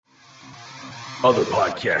Other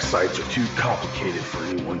podcast sites are too complicated for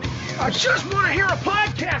anyone to use. I just want to hear a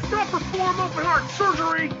podcast, not perform open heart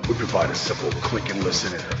surgery. We provide a simple click and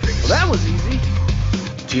listen interface. Well, that was easy.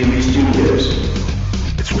 TMB Studios.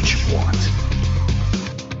 It's what you want.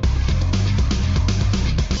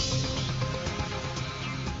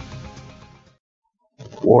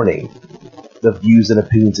 Warning. The views and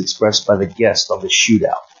opinions expressed by the guest on the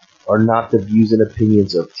shootout are not the views and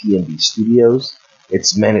opinions of TMB Studios,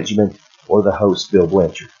 its management, or the host, Bill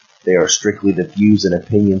Blanchard. They are strictly the views and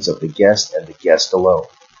opinions of the guest and the guest alone.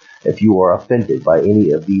 If you are offended by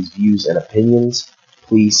any of these views and opinions,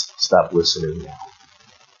 please stop listening now.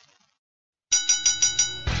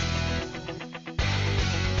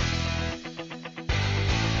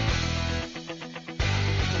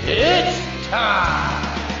 It's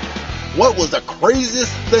time. What was the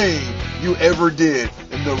craziest thing you ever did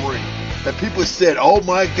in the ring that people said, "Oh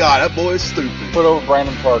my God, that boy is stupid"? Put over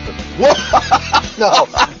Brandon Parker. What? No.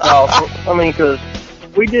 I mean, because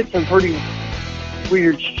we did some pretty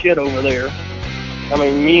weird shit over there. I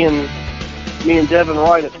mean, me and Devin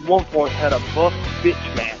Wright at one point had a buff bitch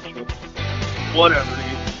match. Whatever,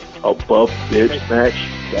 dude. A buff bitch match?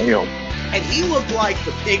 Damn. And he looked like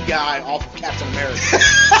the pig guy off of Captain America.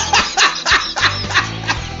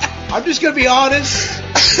 I'm just gonna be honest.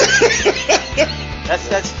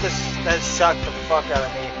 That shocked the fuck out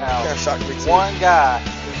of me. How Yeah, shocked me too. one guy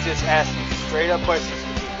who's just asking straight up questions to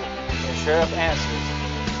people and straight up answers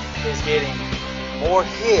is getting more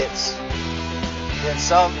hits than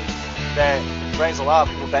some that brings a lot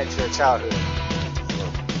of people back to their childhood.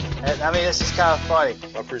 And, I mean, it's just kind of funny.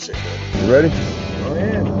 I appreciate that. You ready? Oh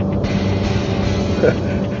yeah.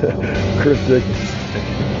 Chris Dickens.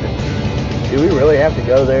 Do we really have to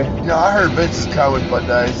go there? Yeah, I heard Vince's comment about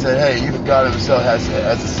that. He said, "Hey, even God himself has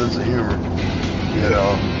a sense of humor." You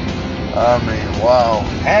know, I mean, wow.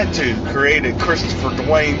 Attitude created Christopher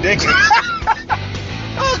Dwayne Dixon.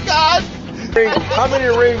 Oh God! How many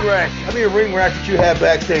ring racks did you have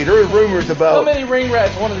backstage? There were rumors about. How many ring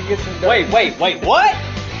rats wanted to get some dirt? Wait, what?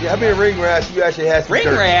 Yeah, how many ring rats you actually had? Some Ring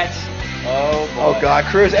dirt? rats? Oh, boy. Oh God,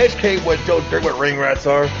 Chris, educate what ring rats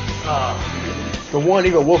are. The one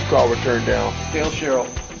even Wolfcrawl would turn down. Still Cheryl.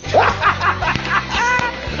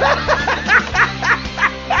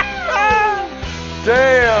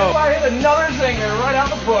 Damn! I hit another zinger right out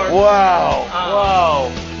the park. Wow!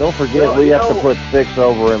 Whoa. Don't forget, we have to put Six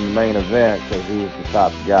over in the main event because he was the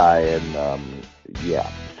top guy, and yeah.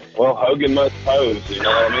 Well, Hogan must pose, you know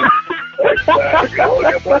what I mean?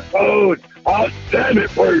 Hogan must pose! I'll stand it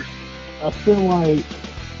first! I feel like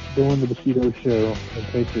going to the Bushido show and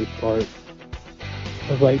Patriots part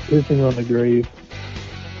was like pissing on the grave.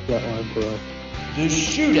 That line for us. The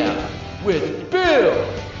Shootout with Bill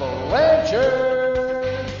Blanchard.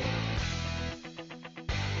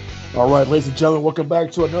 All right, ladies and gentlemen, welcome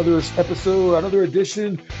back to another episode, another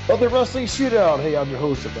edition of the Wrestling Shootout. Hey, I'm your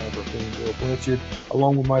host, Amanda Bill Blanchard,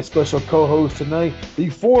 along with my special co-host tonight, the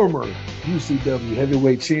former UCW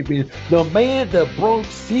heavyweight champion, the man that broke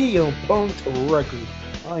CM Punk's record.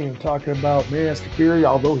 I am talking about Mask Fury,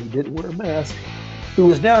 although he didn't wear a mask, who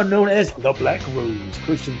is now known as the Black Rose,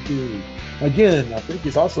 Christian Fury. Again, I think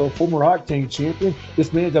he's also a former Octane champion.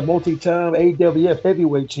 This man's a multi-time AWF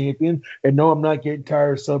heavyweight champion. And no, I'm not getting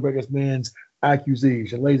tired of celebrating this man's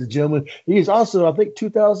accusation. Ladies and gentlemen, he is also, I think,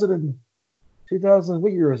 2000,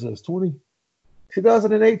 what year is this?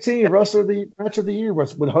 2018, Wrestler of the Match of the Year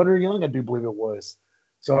with Hunter Young, I do believe it was.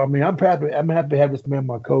 So, I mean, I'm happy to have this man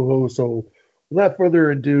my co-host. So, without further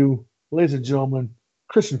ado, ladies and gentlemen,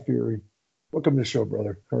 Christian Fury. Welcome to the show,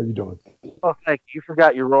 brother. How are you doing? Oh, thank you. You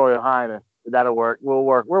forgot your Royal Highness. That'll work. We'll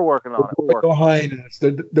work. We're working on it. Royal Highness,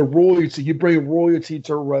 the royalty. You bring royalty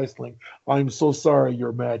to wrestling. I'm so sorry,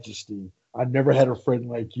 Your Majesty. I never had a friend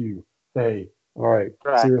like you. Hey, all right.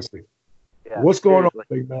 Seriously. Yeah, what's going on,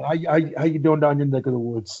 big man? How you doing down your neck of the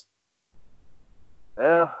woods?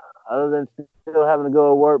 Well, other than still having to go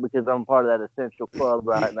to work because I'm part of that essential club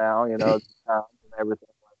right now, you know, and everything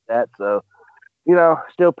like that. So, you know,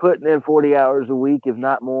 still putting in 40 hours a week, if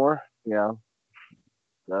not more, you know.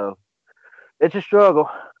 So it's a struggle,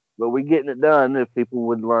 but we're getting it done if people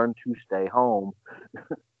would learn to stay home.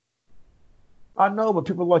 I know, but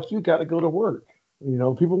people like you got to go to work. You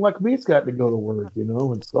know, people like me's got to go to work, you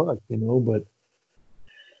know, and suck, you know, but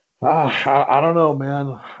I don't know,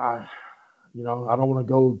 man. I don't want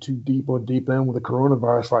to go too deep end with the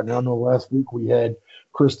coronavirus right now. I know last week we had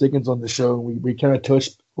Chris Dickens on the show, and we kind of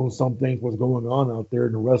touched on some things what's going on out there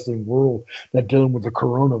in the wrestling world that dealing with the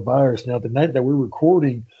coronavirus. Now, the night that we're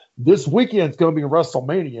recording, this weekend is going to be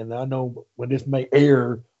WrestleMania. And I know when this may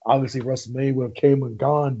air, obviously WrestleMania would have came and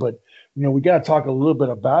gone, but we got to talk a little bit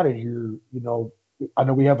about it here. I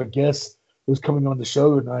know we have a guest who's coming on the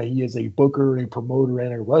show tonight. He is a booker, a promoter,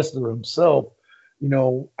 and a wrestler himself.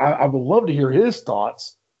 I would love to hear his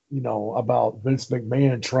thoughts, about Vince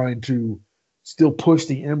McMahon trying to still push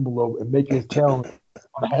the envelope and make his talent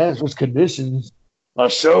on hazardous conditions. A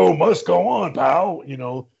show must go on, pal.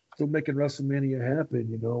 Still making WrestleMania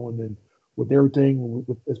happen, and then with everything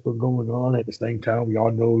that's been going on at the same time, we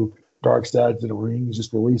all know Dark Sides of the Ring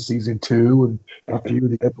just released season 2, and a few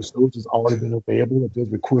of the episodes has already been available. It does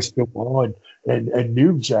with Chris Benoit and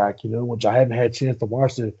New Jack, which I haven't had a chance to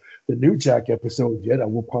watch the New Jack episode yet. I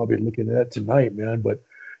will probably be looking at it tonight, man. But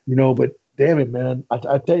damn it, man.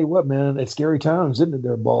 I tell you what, man, it's scary times, isn't it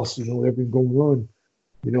there, boss? Everything going on.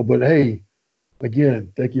 But hey,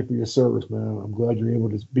 again, thank you for your service, man. I'm glad you're able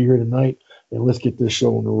to be here tonight, and let's get this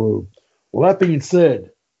show on the road. Well, that being said,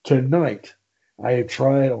 tonight I have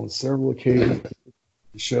tried on several occasions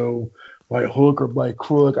to show by hook or by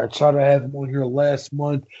crook. I tried to have him on here last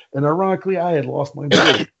month, and ironically, I had lost my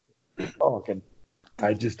voice talking.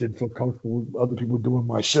 I just didn't feel comfortable with other people doing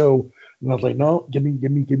my show, and I was like, no, give me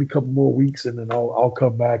a couple more weeks, and then I'll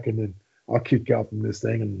come back, and then I'll kick out from this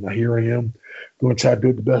thing. And here I am, going to try to do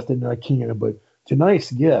it the best thing that I can. But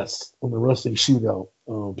tonight's guest on the Wrestling Shootout,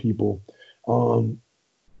 people,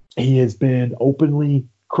 he has been openly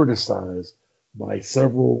criticized by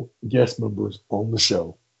several guest members on the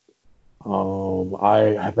show.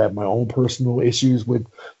 I have had my own personal issues with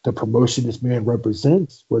the promotion this man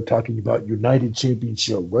represents. We're talking about United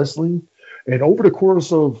Championship Wrestling. And over the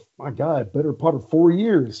course of, my God, better part of 4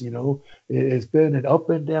 years, it's been an up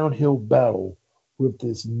and downhill battle with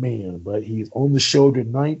this man. But he's on the show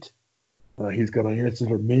tonight. He's going to answer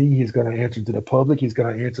to me. He's going to answer to the public. He's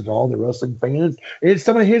going to answer to all the wrestling fans and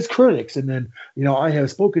some of his critics. And then, I have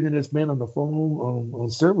spoken to this man on the phone on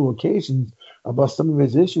several occasions about some of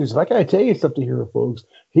his issues. If I got to tell you something here, folks,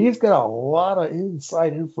 he's got a lot of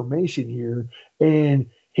inside information here, and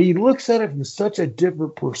he looks at it from such a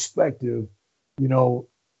different perspective.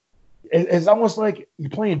 It's almost like you're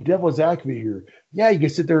playing devil's advocate here. Yeah, you can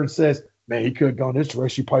sit there and says, man, he could have gone this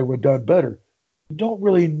direction. He probably would have done better. You don't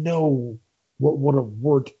really know what would have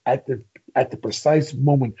worked at the precise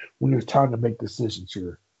moment when it was time to make decisions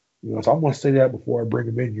here. So I'm going to say that before I bring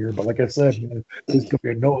him in here. But like I said, this is going to be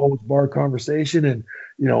a no-holds-barred conversation. And,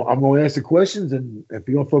 I'm going to ask the questions. And if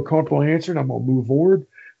you don't feel comfortable answering, I'm going to move forward.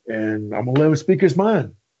 And I'm going to let him speak his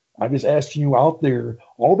mind. I'm just asking you out there,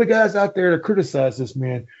 all the guys out there that criticize this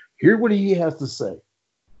man, hear what he has to say.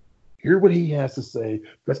 Hear what he has to say,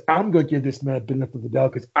 because I'm going to give this man a benefit of the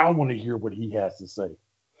doubt because I want to hear what he has to say.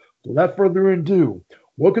 So without further ado,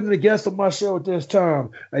 welcome to the guest of my show at this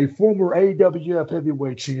time, a former AWF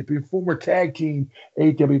heavyweight champion, former tag team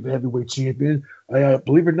AWF heavyweight champion.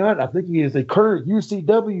 Believe it or not, I think he is a current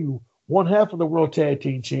UCW one half of the World Tag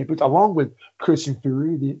Team Champions, along with Christian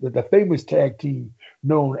Fury, the famous tag team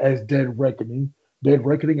known as Dead Reckoning. Dead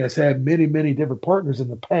Reckoning has had many, many different partners in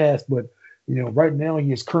the past, but right now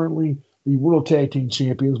he is currently the World Tag Team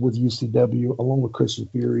Champions with UCW, along with Christian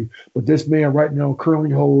Fury. But this man right now currently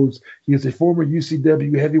he is a former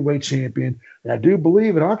UCW heavyweight champion, and I do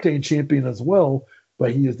believe an Octane champion as well,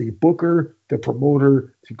 but he is the booker, the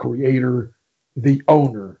promoter, the creator, the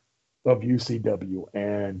owner of UCW,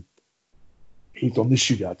 and he's on the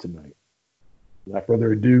shootout tonight. Without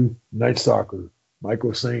further ado, Night Soccer,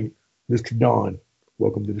 Michael St., Mr. Don,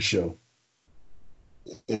 welcome to the show.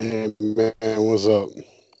 Hey, man, what's up?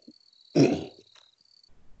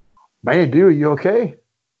 Man, dude, you okay?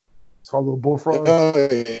 Saw a little bullfrog.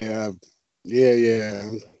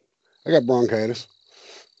 Yeah. I got bronchitis.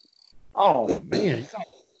 Oh man,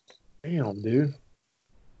 damn, dude.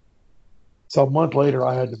 So a month later,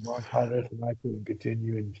 I had the bronchitis, and I couldn't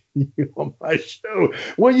continue and you on my show.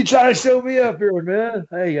 When you try to show me up here, man?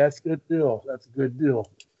 Hey, that's a good deal. That's a good deal.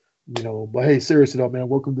 But hey, seriously though, man,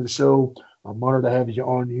 welcome to the show. I'm honored to have you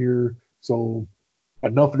on here. So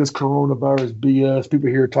enough of this coronavirus BS. People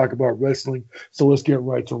here talk about wrestling, so let's get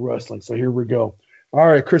right to wrestling. So here we go. All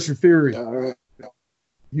right, Christian Fury. All right.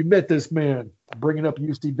 You met this man, bringing up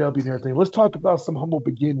UCW and everything. Let's talk about some humble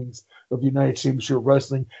beginnings of United Championship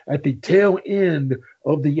Wrestling at the tail end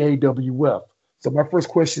of the AWF. So my first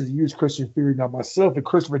question is to you, Christian Fury. Now, myself and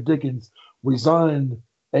Christopher Dickens resigned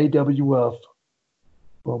AWF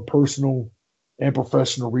for personal and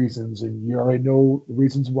professional reasons, and you already know the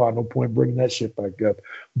reasons why. No point bringing that shit back up.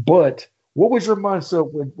 But what was your mindset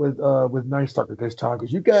with Night Stalker this time?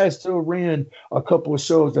 Because you guys still ran a couple of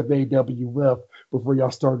shows at AWF before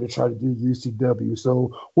y'all started to try to do UCW.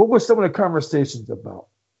 So what were some of the conversations about?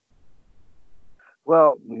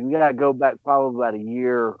 Well, you got to go back probably about a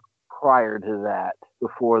year prior to that.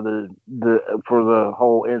 before the for the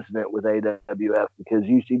whole incident with AWF, because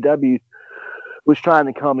UCW was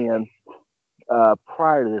trying to come in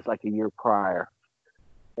prior to this, like a year prior,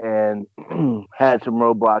 and had some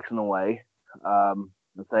roadblocks in the way. I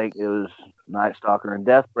think it was Night Stalker and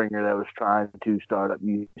Deathbringer that was trying to start up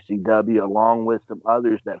UCW, along with some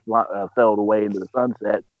others that fell away into the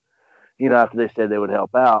sunset, after they said they would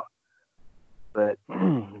help out. But,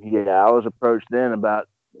 yeah, I was approached then about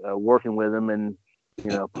working with them and,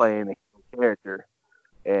 playing a character,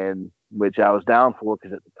 and which I was down for,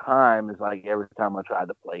 because at the time, it's like every time I tried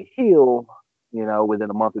to play heel, within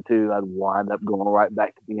a month or two, I'd wind up going right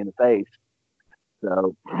back to being the face.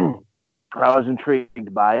 So I was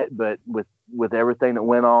intrigued by it, but with everything that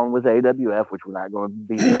went on with AWF, which we're not going to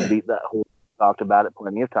beat that whole, talked about it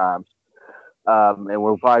plenty of times, and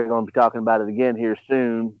we're probably going to be talking about it again here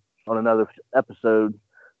soon on another episode,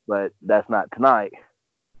 but that's not tonight.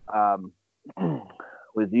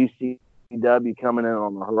 With UCW coming in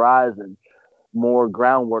on the horizon, more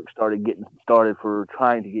groundwork started getting started for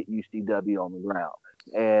trying to get UCW on the ground.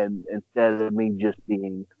 And instead of me just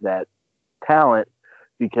being that talent,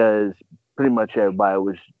 because pretty much everybody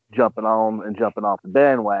was jumping on and jumping off the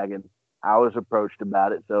bandwagon, I was approached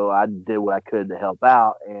about it. So I did what I could to help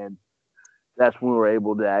out. And that's when we were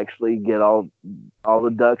able to actually get all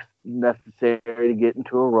the ducks necessary to get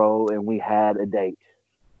into a row. And we had a date.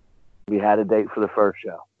 We had a date for the first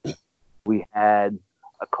show. We had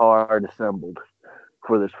a card assembled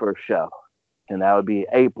for this first show, and that would be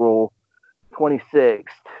April 26th,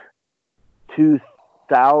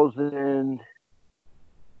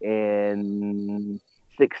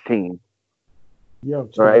 2016. Yeah,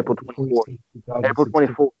 or April 24th. April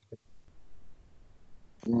 24th.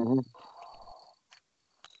 Mm-hmm.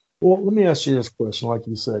 Well, let me ask you this question. Like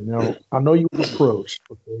you said, now I know you were approached,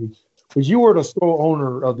 okay, but you were the sole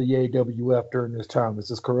owner of the AWF during this time. Is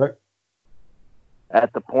this correct?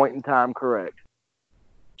 At the point in time, correct.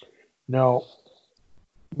 Now,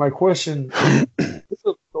 my question is,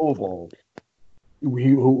 Stovall,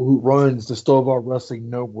 who runs the Stovall Wrestling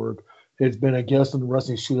Network, has been a guest on the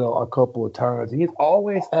Wrestling Shootout a couple of times, and he's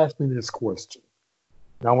always asked me this question.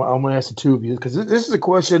 Now, I'm going to ask the two of you, because this is a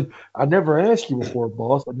question I never asked you before,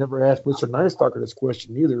 boss. I never asked Mr. Nice Talker this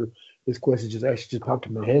question either. This question just popped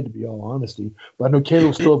in my head, to be all honesty. But I know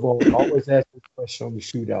Caleb Stovall always asks this question on the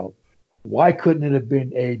Shootout. Why couldn't it have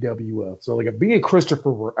been AWF? So, like, if me and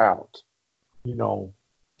Christopher were out, and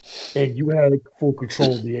you had full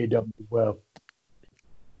control of the AWF,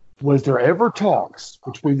 was there ever talks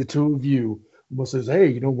between the two of you who says,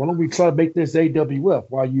 hey, why don't we try to make this AWF?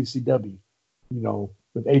 Why UCW?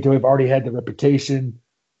 But AWF already had the reputation,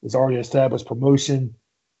 was already established promotion,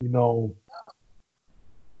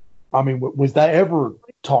 I mean, was that ever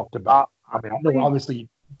talked about? I mean, I know obviously you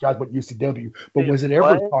guys went UCW, but was it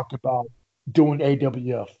ever talked about doing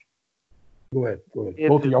AWF? Go ahead. Both of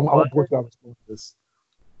you. I want both of you to this.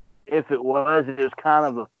 If it was kind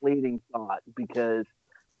of a fleeting thought, because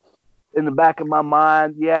in the back of my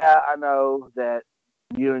mind, yeah, I know that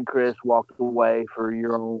you and Chris walked away for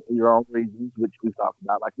your own reasons, which we talked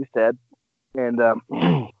about, like we said, and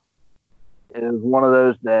it was one of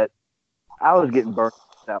those that I was getting burnt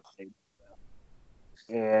out.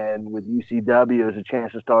 And with UCW, it was a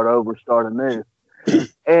chance to start over, start anew.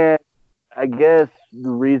 And I guess the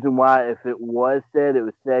reason why, if it was said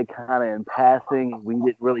kind of in passing. We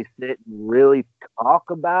didn't really sit and really talk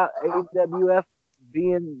about AWF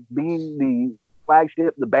being the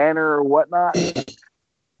flagship, the banner or whatnot.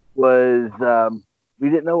 Was we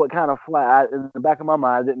didn't know what kind of flag, in the back of my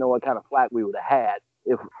mind, I didn't know what kind of flag we would have had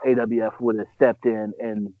if AWF would have stepped in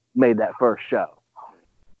and made that first show.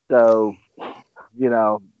 So,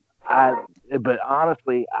 but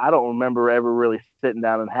honestly, I don't remember ever really sitting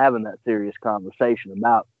down and having that serious conversation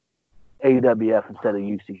about AWF instead of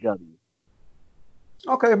UCW.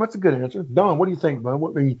 Okay, that's a good answer. Don, what do you think, man?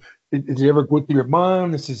 Did it ever go through your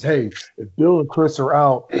mind? It says, hey, if Bill and Chris are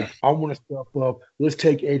out, I want to step up. Let's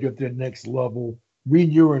take AWF to the next level.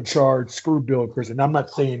 You're in charge. Screw Bill and Chris. And I'm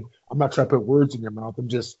not trying to put words in your mouth. I'm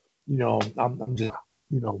just, I'm just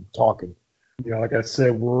talking. Like I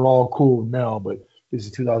said, we're all cool now, but this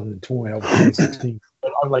is 2020. I was 2016.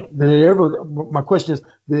 But I'm like, my question is,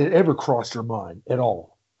 did it ever cross your mind at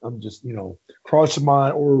all? I'm just, cross your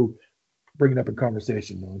mind or bring it up in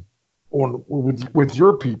conversation, man. Or with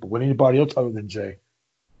your people, with anybody else other than Jay.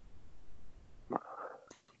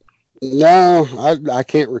 No, I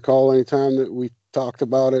can't recall any time that we talked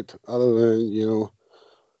about it other than,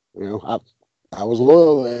 I was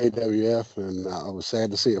loyal to AWF and I was sad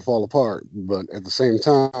to see it fall apart. But at the same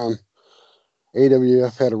time,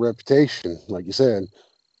 AWF had a reputation, like you said,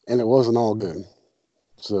 and it wasn't all good.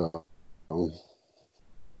 So, you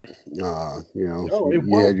know, No, it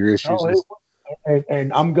you had was. your issues. No, it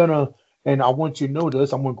was. And I want you to know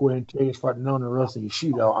this. I'm gonna go ahead and tell you this right now in the wrestling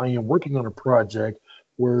shootout. I am working on a project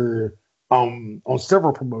where on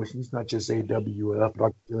several promotions, not just AWF, but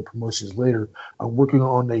I'll get the promotions later. I'm working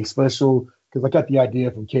on a special because I got the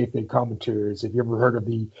idea from Kayfabe commentaries. Have you ever heard of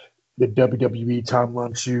the WWE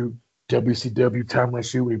timeline shoot, WCW timeline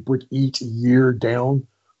shoot? We break each year down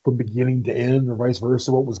from beginning to end, or vice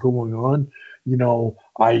versa, what was going on.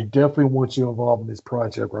 I definitely want you involved in this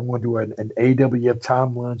project. I'm going to do an AWF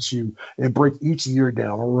timeline shoot and break each year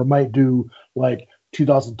down, or we might do like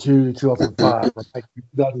 2002 to 2005, or like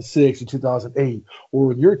 2006 to 2008,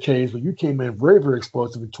 or in your case, when you came in very, very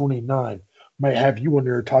explosive in 29, might have you in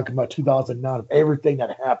there talking about 2009 of everything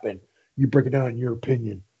that happened. You break it down in your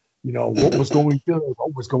opinion. What was going good,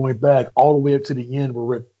 what was going bad, all the way up to the end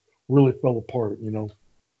where it really fell apart.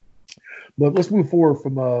 But let's move forward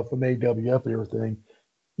from AWF and everything.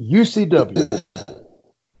 UCW.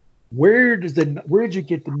 Where did you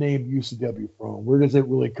get the name UCW from? Where does it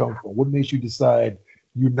really come from? What makes you decide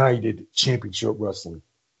United Championship Wrestling?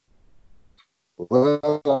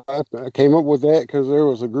 Well, I came up with that because there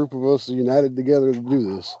was a group of us united together to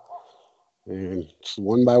do this, and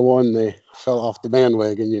one by one they fell off the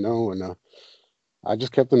bandwagon, and I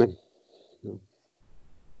just kept the name.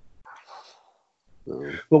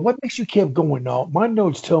 But what makes you keep going now? My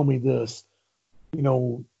notes tell me this.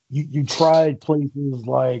 You tried places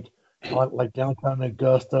like downtown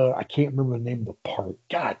Augusta. I can't remember the name of the park.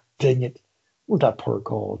 God dang it. What's that park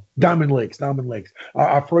called? Diamond Lakes.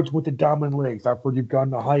 I've heard you went to Diamond Lakes. I've heard you've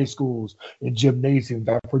gone to high schools and gymnasiums.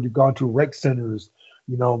 I've heard you've gone to rec centers.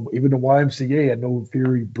 Even the YMCA. I know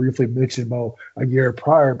Fury briefly mentioned about a year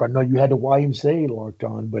prior, but I know you had the YMCA locked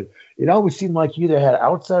on. But it always seemed like you either had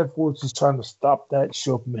outside forces trying to stop that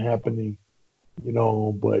show from happening,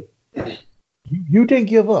 but you didn't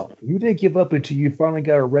give up. You didn't give up until you finally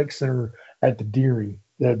got a rec center at the Deering,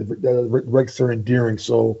 the rec center in Deering.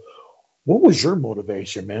 So what was your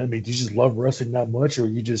motivation, man? I mean, did you just love wrestling that much, or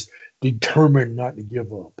you just determined not to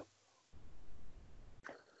give up?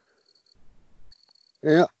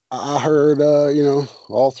 Yeah, I heard,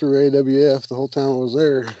 all through AWF, the whole time I was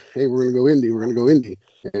there, hey, we're going to go indie,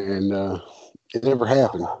 And it never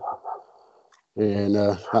happened. And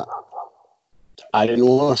I didn't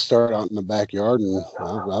want to start out in the backyard, and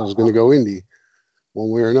I was going to go indie one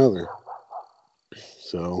way or another.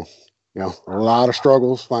 So, a lot of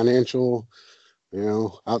struggles, financial,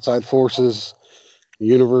 outside forces, the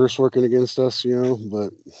universe working against us,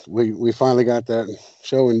 but we finally got that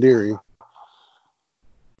show in Deering.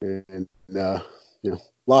 And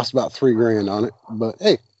lost about $3,000 on it, but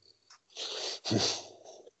hey.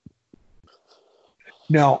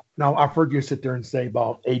 Now I've heard you sit there and say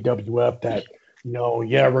about AWF that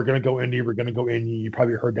we're gonna go indie. You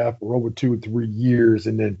probably heard that for over 2 or 3 years,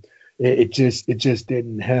 and then it just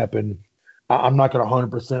didn't happen. I'm not gonna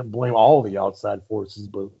 100% blame all the outside forces,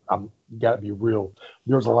 but you gotta be real.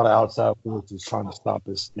 There's a lot of outside forces trying to stop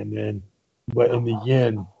us, but in the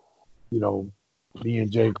end, me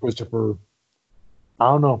and Jay Christopher,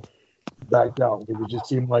 I don't know, backed out. It would just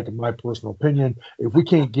seem like, in my personal opinion, if we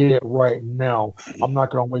can't get it right now, I'm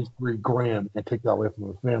not going to waste $3,000 and take that away from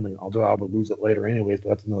my family. Although I would lose it later anyways, but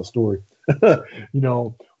that's another story. But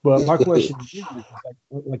my question is,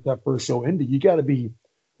 like that first show ended, you got to be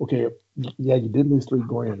okay. Yeah, you did lose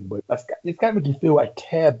 $3,000, but it's got to make you feel a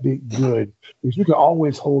tad bit good because you can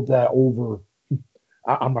always hold that over.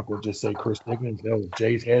 I'm not going to just say Chris Dickens,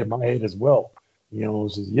 Jay's head, my head as well.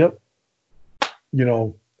 Says, yep.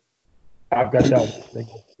 I've got that thing.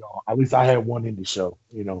 At least I had one indie show.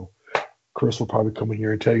 Chris will probably come in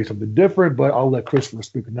here and tell you something different, but I'll let Christopher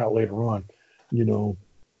speak on that later on. There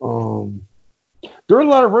are a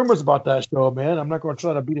lot of rumors about that show, man. I'm not going to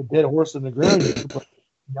try to beat a dead horse in the ground here, but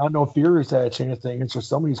I know Fury's had a chance to answer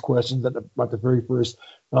some of these questions about the very first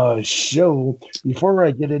show. Before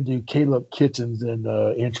I get into Caleb Kitchens and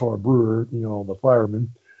Antoine Brewer, the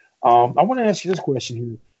fireman, I want to ask you this question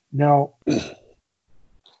here. Now,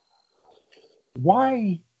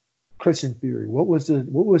 why Christian Fury? What was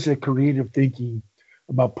your creative thinking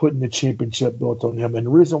about putting the championship belt on him? And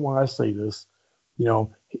the reason why I say this,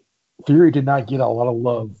 Fury did not get a lot of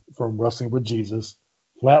love from Wrestling with Jesus.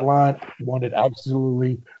 Flatline wanted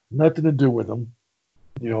absolutely nothing to do with him.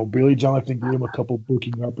 Billy Johnson gave him a couple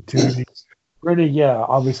booking opportunities. Granted,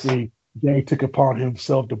 obviously, Jay took upon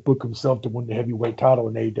himself to book himself to win the heavyweight title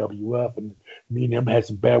in AWF, and me and him had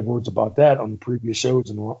some bad words about that on the previous shows,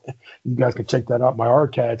 and you guys can check that out, my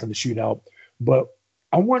archives on the shootout. But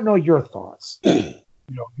I want to know your thoughts.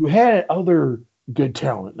 You had other good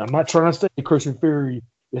talent. And I'm not trying to say Christian Fury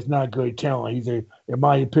is not good talent. He's in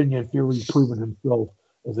my opinion, Fury's proven himself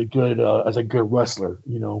as a good wrestler.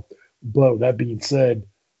 But that being said,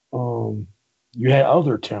 you had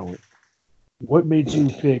other talent. What made you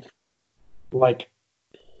pick,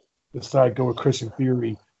 decide to go with Christian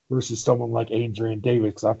Fury versus someone like Adrian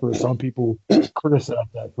Davis? 'Cause I've heard some people criticize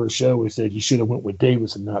that first show and said you should have went with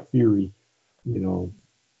Davis and not Fury. And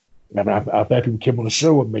I've had people come on the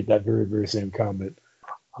show and make that very, very same comment.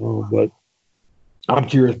 But I'm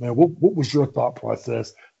curious, man, what was your thought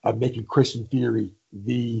process of making Christian Fury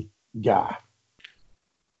the guy?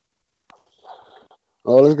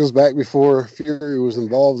 Oh, this goes back before Fury was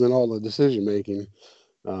involved in all the decision making.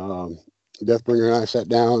 Deathbringer and I sat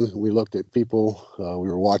down. We looked at people. We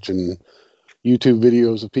were watching YouTube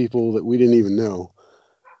videos of people that we didn't even know.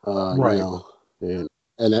 Right.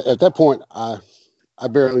 And at that point, I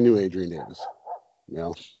barely knew Adrian Davis.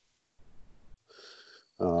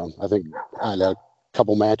 I think I had a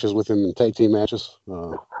couple matches with him in tag team matches.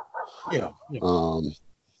 Yeah.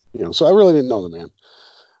 So I really didn't know the man.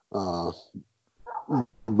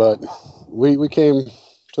 But we came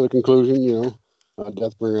to the conclusion,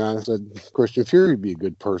 Deathbringer and I said Christian Fury would be a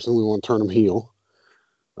good person. We want to turn him heel.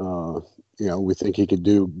 We think he could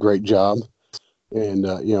do a great job. And,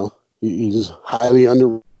 he's highly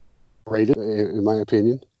underrated, in my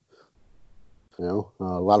opinion. A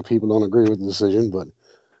lot of people don't agree with the decision, but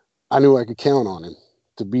I knew I could count on him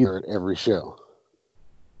to be there at every show.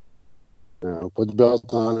 Put the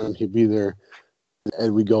belt on him, he'd be there,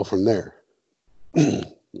 and we go from there. And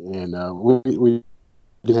we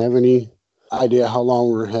didn't have any idea how long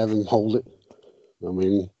we were having him hold it. I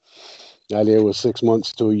mean, the idea was 6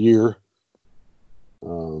 months to a year.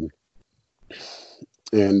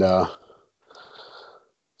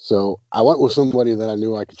 So I went with somebody that I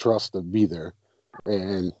knew I could trust to be there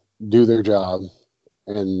and do their job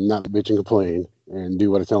and not bitch and complain and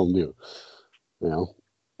do what I tell them to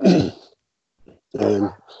do.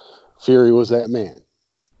 And Fury was that man.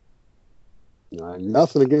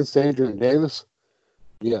 Nothing against Adrian Davis.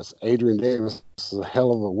 Yes, Adrian Davis is a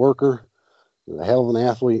hell of a worker, a hell of an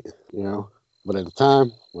athlete, But at the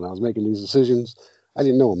time, when I was making these decisions, I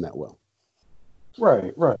didn't know him that well.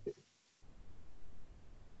 Right. Well,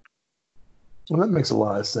 that makes a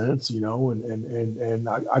lot of sense, and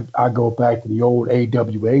I go back to the old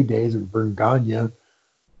AWA days of Vern Gagne,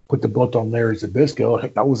 put the belt on Larry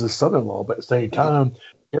Zbyszko. That was his son-in-law, but at the same time,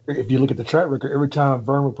 if you look at the track record, every time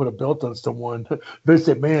Vern would put a belt on someone, Vince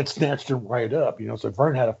McMahon snatched him right up, So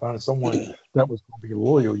Vern had to find someone that was going to be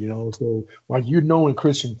loyal, So like knowing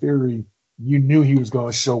Christian Fury, you knew he was going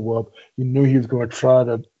to show up. You knew he was going to try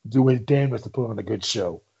to do his damnedest to put on a good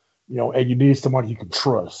show, And you needed somebody you could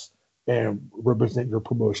trust and represent your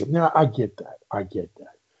promotion. Now, I get that.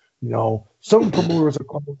 Some promoters are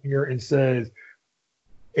coming here and says,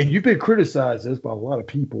 and you've been criticized this by a lot of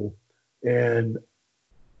people, and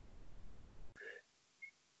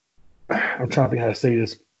I'm trying to think how to say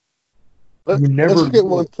this. Let's get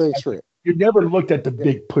one thing straight. You never looked at the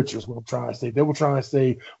big pictures, what I'm trying to say. They were trying to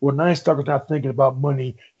say, well, Nice Stalker's not thinking about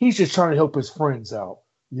money. He's just trying to help his friends out.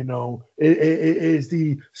 It is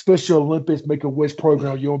the Special Olympics Make-A-Wish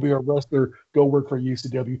program. You want to be a wrestler, go work for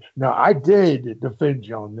UCW. Now, I did defend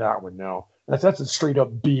you on that one now. That's a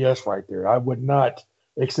straight-up BS right there. I would not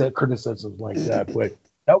accept criticisms like that. But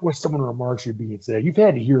that was some of the remarks you're being said. You've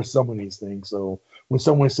had to hear some of these things. So when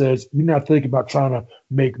someone says you're not thinking about trying to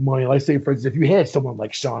make money, like say, for instance, if you had someone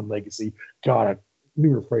like Sean Legacy, God, let me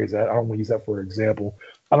rephrase that. I don't want to use that for an example.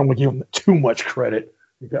 I don't want to give him too much credit.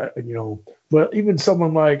 But even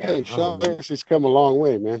someone like Sean Legacy's come a long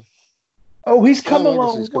way, man. Oh, he's come a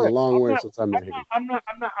long way. He's come a long way since I met him. I'm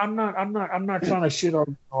not trying to shit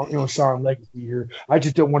on Sean Legacy here. I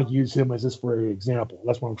just don't want to use him as this for an example.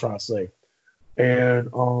 That's what I'm trying to say.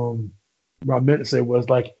 And what I meant to say was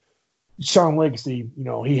like Sean Legacy,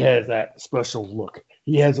 he has that special look.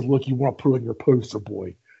 He has a look you want to put on your poster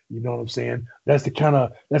boy. You know what I'm saying? That's the kind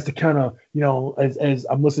of, as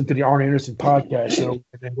I'm listening to the Arn Anderson podcast show, and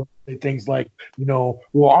then say things like, well,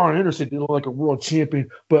 Arn Anderson didn't look like a world champion,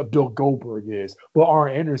 but Bill Goldberg is. But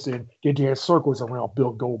Arn Anderson get to have circles around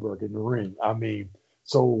Bill Goldberg in the ring. I mean,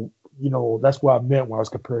 so, that's what I meant when I was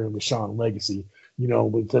comparing him to Sean Legacy,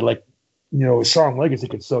 but Sean Legacy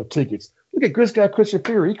could sell tickets. Look at this guy, Christian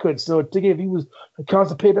Fury. He couldn't sell a ticket if he was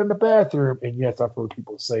constipated in the bathroom. And yes, I've heard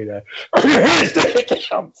people say that.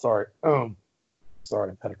 I'm sorry.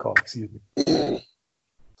 Sorry, I had a cough. Excuse me.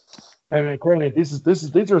 And granted,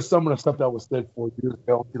 these are some of the stuff that was said 4 years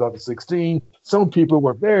ago, in 2016. Some people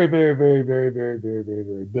were very, very, very, very, very, very, very,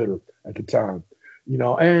 very bitter at the time.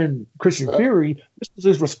 And Christian Fury, this was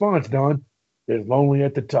his response, Don. is lonely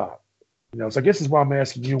at the top. So I guess that's why I'm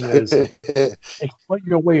asking you is explain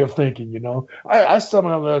your way of thinking. I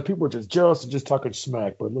somehow people are just jealous and just talking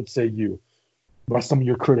smack, but let's say you, by some of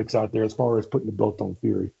your critics out there, as far as putting the belt on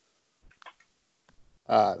Fury.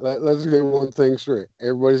 Let's get one thing straight.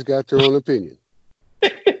 Everybody's got their own opinion.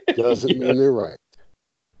 Doesn't mean they're right.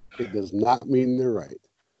 It does not mean they're right.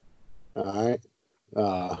 All right.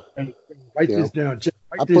 Write this down.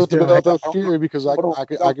 I put the belt on Fury because I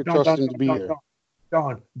could trust him to be there.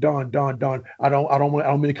 Don. I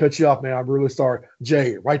don't mean to cut you off, man. I'm really sorry.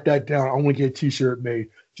 Jay, write that down. I want to get a T-shirt made.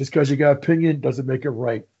 Just because you got opinion doesn't make it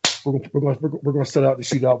right. We're going to set out the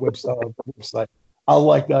shootout website. I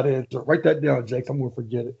like that answer. Write that down, Jake. I'm going to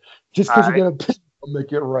forget it. Just because you got opinion don't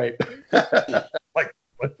make it right.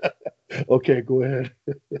 Okay, go ahead.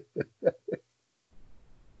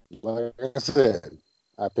 Like I said,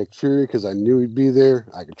 I picked Fury because I knew he'd be there.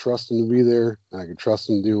 I could trust him to be there. I could trust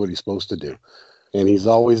him to do what he's supposed to do. And he's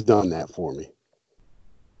always done that for me.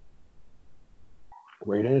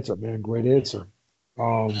 Great answer, man. Great answer.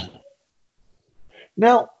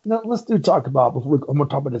 Now let's talk about, I'm going to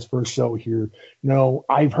talk about this first show here.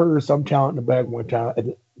 I've heard some talent in the back one time. At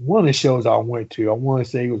one of the shows I went to, I want to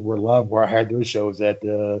say it was where I had those shows at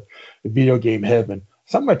the Video Game Heaven.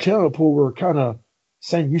 Some of my talent pool were kind of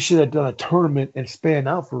saying you should have done a tournament and span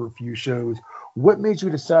out for a few shows. What made you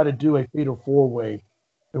decide to do a Fatal 4-Way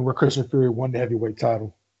and where Christian Fury won the heavyweight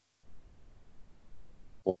title?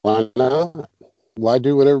 Why not? Why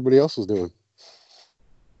do what everybody else is doing?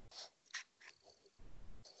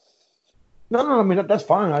 No, I mean that's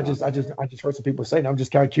fine. I just heard some people saying. I'm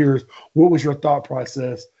just kind of curious. What was your thought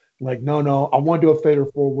process? Like, no, I want to do a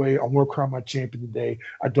Fatal 4-Way. I want to crown my champion today.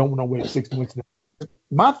 I don't want to wait 6 months.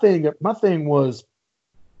 My thing was,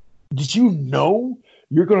 did you know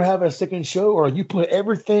you're going to have a second show, or you put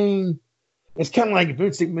everything? It's kind of like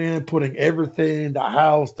Vince McMahon putting everything, the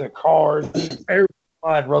house, the cars, everything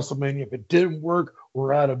at WrestleMania. If it didn't work,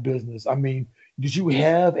 we're out of business. I mean, did you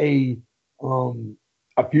have a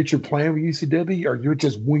future plan with UCW, or you're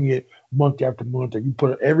just winging it month after month, or you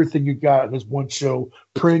put everything you got in this one show,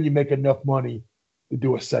 praying you make enough money to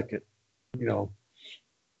do a second?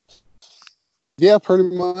 Yeah,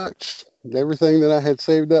 pretty much. Everything that I had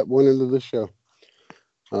saved up went into this show.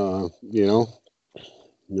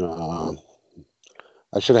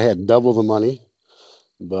 I should have had double the money,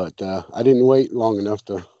 but I didn't wait long enough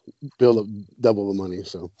to build up double the money.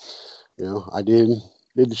 So, I did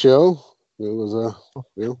the show. It was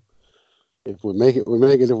if we make it, we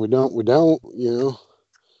make it. If we don't, we don't.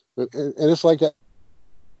 And it's like that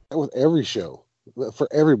with every show for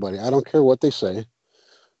everybody. I don't care what they say.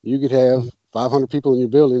 You could have 500 people in your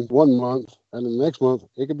building 1 month, and then the next month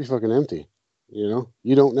it could be fucking empty. You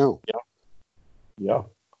don't know. Yeah.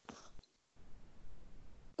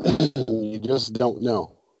 You just don't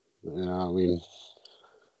know.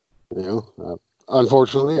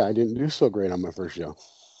 Unfortunately, I didn't do so great on my first show.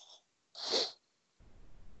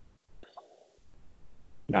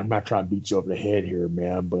 I'm not trying to beat you over the head here,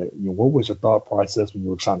 man, but what was your thought process when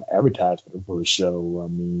you were trying to advertise for the first show?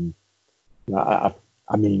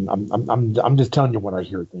 I'm just telling you when I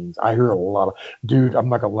hear things. I hear a lot of, dude. I'm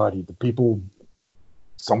not gonna lie to you.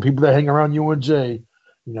 Some people that hang around you and Jay,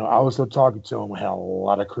 I was still talking to them, had a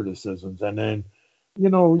lot of criticisms, and then,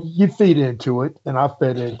 you feed into it, and I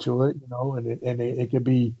fed into it, and it could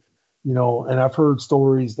be, and I've heard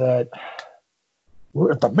stories that,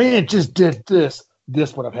 well, if the man just did this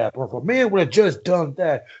would have happened. Or if a man would have just done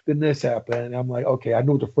that, then this happened. And I'm like, okay, I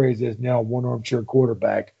know what the phrase is now, one armchair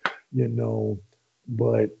quarterback,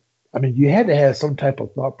 but I mean, you had to have some type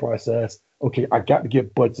of thought process. Okay, I got to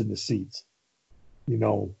get butts in the seats.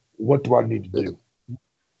 What do I need to do?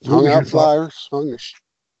 Hung out flyers, hung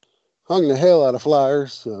the hell out of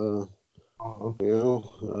flyers.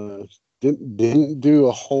 Didn't do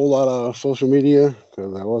a whole lot of social media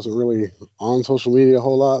because I wasn't really on social media a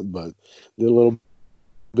whole lot, but did a little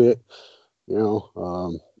bit.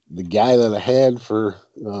 The guy that I had for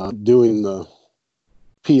doing the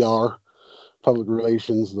PR, public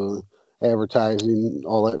relations, the advertising,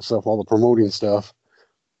 all that stuff, all the promoting stuff,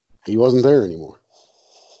 he wasn't there anymore.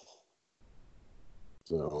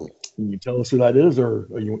 So, can you tell us who that is, or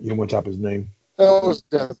you want to top his name? It was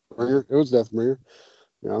Deathbringer.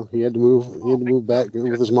 He had to move back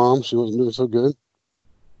with his mom. She wasn't doing so good.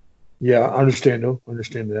 Yeah, I understand though. I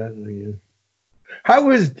understand that. Yeah. How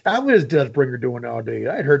is Deathbringer doing nowadays?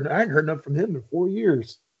 I hadn't heard nothing from him in 4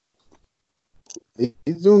 years.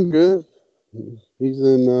 He's doing good. He's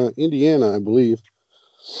in Indiana, I believe.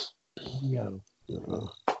 Yeah.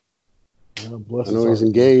 I know he's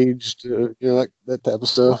engaged. Like that type of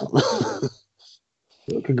stuff.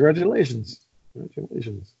 Well, congratulations.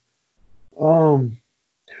 Congratulations.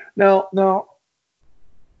 Now,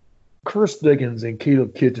 Chris Dickens and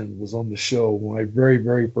Caleb Kitchens was on the show when I very,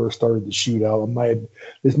 very first started the shootout.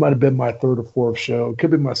 This might have been my third or fourth show. It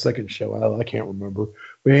could be my second show. I can't remember.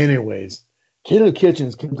 But anyways, Caleb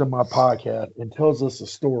Kitchens comes on my podcast and tells us a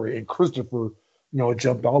story, and Christopher,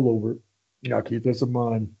 jumped all over it. Keep this in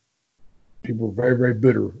mind. People were very, very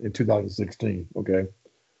bitter in 2016. Okay,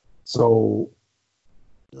 so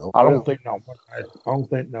I don't think not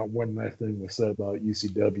one nice thing was said about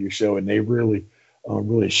UCW show, and they really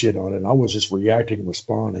shit on it. And I was just reacting and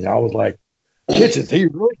responding. I was like, Kitchens, he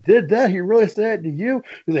really did that? He really said that to you?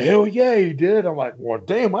 He's like, hell yeah, he did. I'm like, well,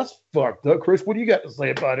 damn, that's fucked up. Chris, what do you got to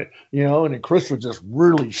say about it? And then Chris was just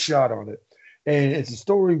really shot on it. And it's a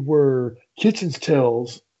story where Kitchens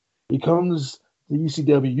tells, he comes to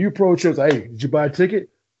UCW, you approach him, hey, did you buy a ticket?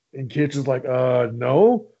 And Kitchens like,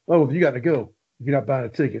 no. Oh, you got to go if you're not buying a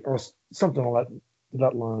ticket, or something like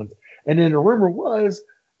that line. And then the rumor was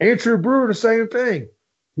Andrew Brewer, the same thing.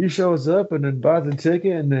 He shows up and then buys a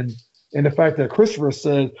ticket, and the fact that Christopher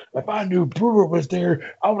said, if I knew Brewer was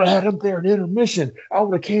there, I would have had him there in intermission. I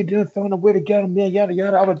would have came down and found a way to get him there, yada,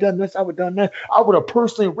 yada. I would have done this. I would have done that. I would have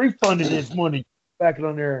personally refunded his money back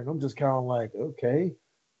on there. And I'm just kind of like, okay,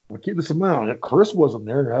 well, keep this in mind. Chris wasn't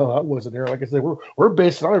there. Hell, I wasn't there. Like I said, we're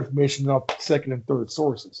basing our information off second and third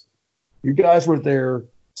sources. You guys were there.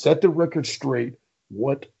 Set the record straight.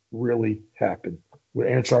 What really happened with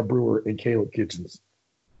Ansar Brewer and Caleb Kitchens?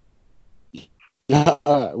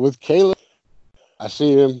 With Caleb, I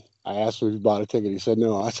see him. I asked him if he bought a ticket. He said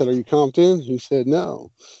no. I said, are you comped in? He said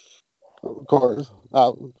no. Of course,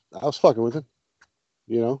 I was fucking with him.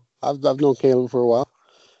 I've known Caleb for a while.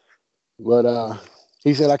 But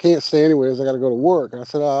he said, I can't stay anyways. I got to go to work. I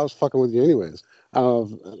said, I was fucking with you anyways. I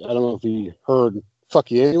don't know if he heard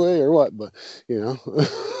fuck you anyway or what, but,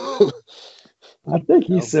 I think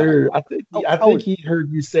he said. I think he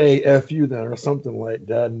heard you say "f you" then, or something like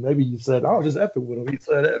that, and maybe you said, "I was just effing with him." He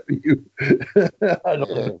said "f you." I don't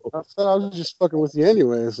know. I said I was just fucking with you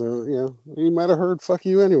anyway, so he might have heard "fuck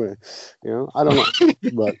you" anyway. I don't know,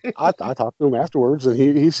 but I talked to him afterwards, and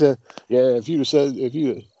he said, "Yeah, if you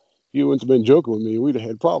wouldn't have been joking with me, we'd have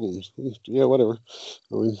had problems." Yeah, whatever.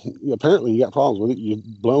 I mean, apparently you got problems with it. You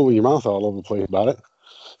blowing your mouth all over the place about it.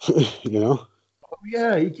 Oh,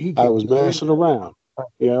 yeah, I was messing around.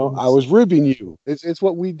 I was ribbing you. It's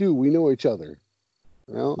what we do. We know each other.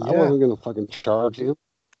 I wasn't gonna fucking charge him.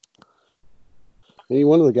 Any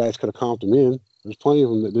one of the guys could have comped him in. There's plenty of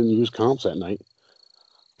them that didn't use comps that night.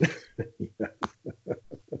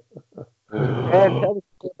 And tell us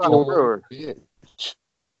about Brewer.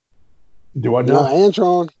 Do I know?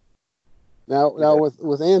 Antron. Now with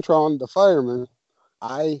Antron, the fireman,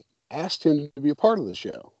 I asked him to be a part of the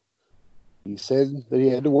show. He said that he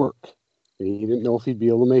had to work, and he didn't know if he'd be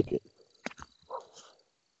able to make it.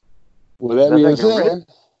 With that being said,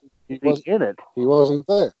 he wasn't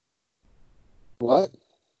there. What?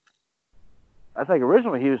 I think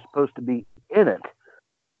originally he was supposed to be in it.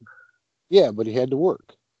 Yeah, but he had to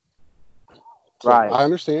work. So right. I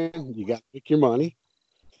understand. You got to make your money.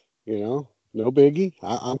 No biggie.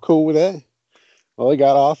 I'm cool with that. Well, he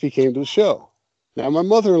got off. He came to the show. Now, my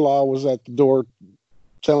mother-in-law was at the door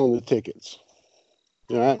selling the tickets.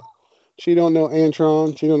 All right. She don't know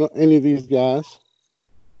Antron. She don't know any of these guys.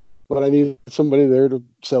 But I needed somebody there to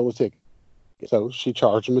sell the ticket. So she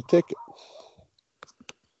charged him a ticket.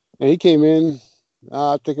 And he came in,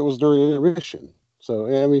 I think it was during intermission. So,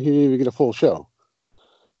 he didn't even get a full show.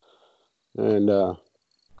 And,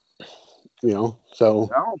 so.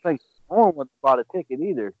 I don't think Warren would have bought a ticket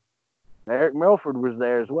either. Eric Milford was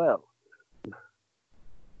there as well.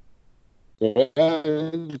 Yeah, I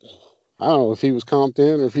don't know if he was comped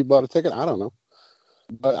in or if he bought a ticket. I don't know.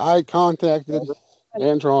 But I contacted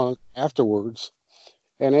Antron afterwards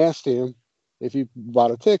and asked him if he bought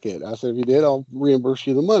a ticket. I said, if you did, I'll reimburse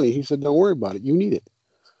you the money. He said, don't worry about it. You need it.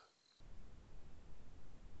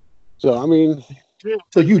 So,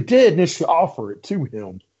 So you did initially offer it to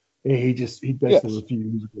him, and he basically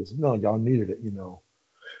refused because, no, y'all needed it,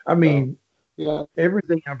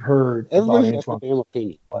 everything I've heard everybody about has Antron, a damn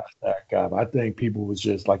opinion. That guy, I think people was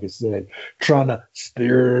just, like I said, trying to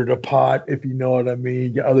stir the pot, if you know what I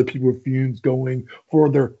mean. Get other people with fumes going for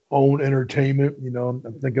their own entertainment.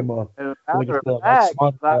 I think I'm a smarter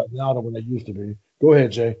now than what I used to be. Go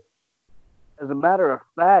ahead, Jay. As a matter of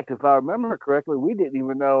fact, if I remember correctly, we didn't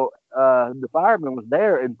even know the fireman was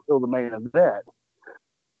there until the main event.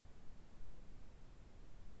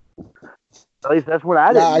 At least that's what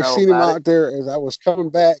I didn't know. I seen him out there as I was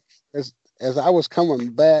coming back, as I was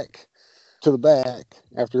coming back to the back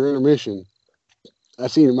after intermission. I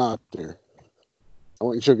seen him out there.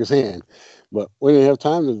 went and shook his hand. But we didn't have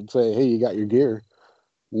time to say, hey, you got your gear.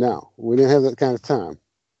 No, we didn't have that kind of time.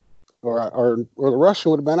 Or the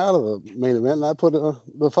Russian would have been out of the main event, and I put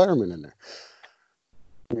the fireman in there.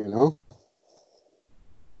 You know?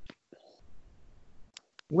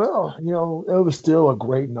 Well, it was still a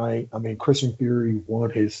great night. I mean, Christian Fury won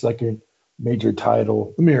his second major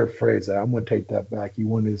title. Let me rephrase that. I'm going to take that back. He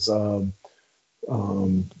won his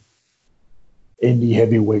indie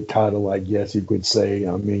heavyweight title, I guess you could say.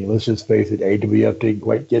 I mean, let's just face it, AWF didn't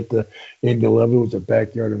quite get the indie level. It was a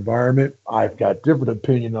backyard environment. I've got different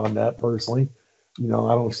opinion on that personally. I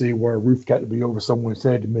don't see where a roof got to be over someone's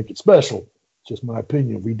head to make it special. Just my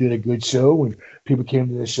opinion. We did a good show, and people came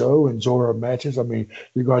to the show and enjoyed our matches. I mean,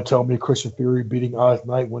 you're going to tell me Christian Fury beating Oz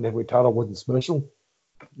Knight when heavyweight title wasn't special?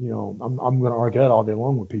 I'm going to argue that all day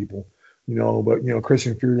long with people. But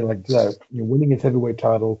Christian Fury like that, winning his heavyweight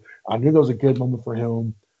title, I knew that was a good moment for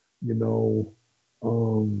him.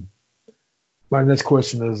 My next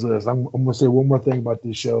question is this: I'm going to say one more thing about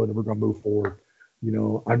this show, and then we're going to move forward.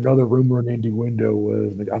 Another rumor in the indie window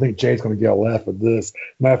was, I think Jay's going to get a laugh at this.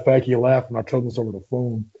 Matter of fact, he laughed when I told this over the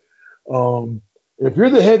phone. If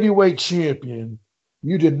you're the heavyweight champion,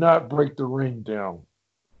 you did not break the ring down.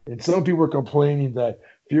 And some people are complaining that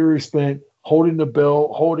Fury spent holding the belt,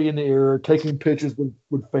 holding in the air, taking pictures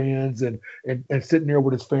with fans and sitting there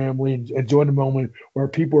with his family and enjoying the moment where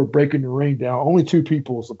people are breaking the ring down. Only two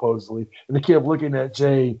people, supposedly. And they kept looking at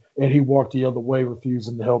Jay, and he walked the other way,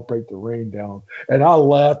 refusing to help break the ring down. And I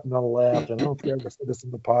laughed. And I don't know if you ever said this in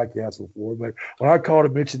the podcast before, but when I called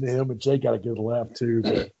and mentioned to him, and Jay got a good laugh too.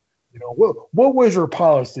 But, what was your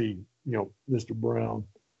policy, Mr. Brown,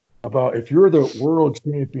 about if you're the world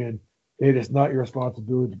champion, it is not your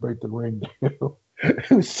responsibility to break the ring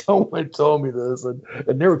down? Someone told me this, and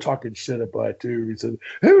they were talking shit about it too. He said,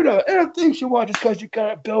 "Who the thinks you want just because you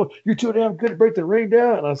got a belt? You're too damn good to break the ring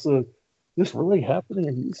down." And I said, "This really happening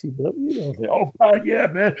in ECW?" I was like, "Oh God, yeah,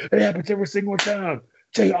 man, it happens every single time.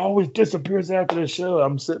 Jay always disappears after the show."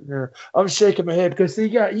 I'm sitting there, I'm shaking my head because see,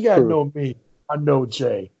 you got to know me. I know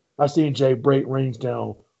Jay. I've seen Jay break rings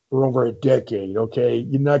down for over a decade. Okay,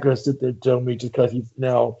 you're not gonna sit there and tell me just because he's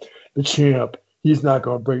now the champ, he's not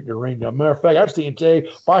going to break the ring down. Matter of fact, I've seen Jay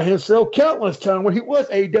by himself countless times when he was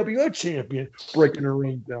AWA champion breaking the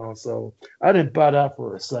ring down. So I didn't buy that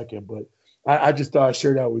for a second, but I just thought I'd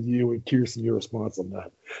share that with you and Kirsten, your response on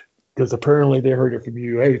that. Because apparently they heard it from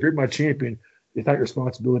you. Hey, if you're my champion, it's not your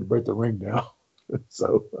responsibility to break the ring down.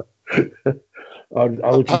 So I'll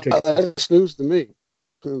let you take it. That's news to me.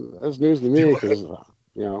 That's news to me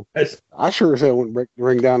because, I sure as hell wouldn't break the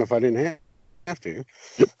ring down if I didn't have to.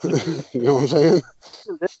 You know what I'm saying?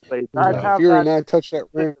 Fury and I touched that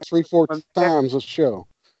ring 3-4 times this show.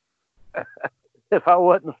 If I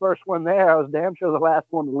wasn't the first one there, I was damn sure the last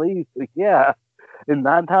one to leave. So yeah, and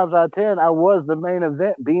 9 times out of 10, I was the main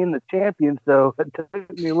event, being the champion. So it took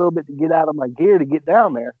me a little bit to get out of my gear to get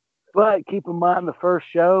down there. But keep in mind, the first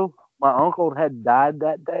show, my uncle had died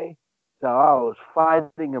that day, so I was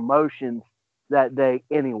fighting emotions that day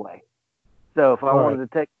anyway. So if I wanted to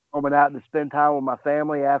take moment out to spend time with my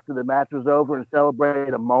family after the match was over and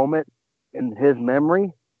celebrate a moment in his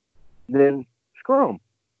memory, then screw him.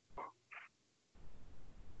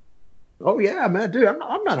 Oh yeah, man, dude,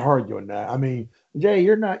 I'm not arguing that. I mean, Jay,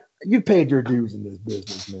 you paid your dues in this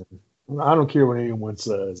business, man. I don't care what anyone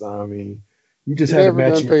says. I mean, you just had to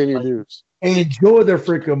match paying your dues and enjoy the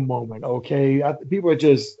freaking moment. Okay, people are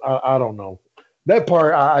just, I don't know. That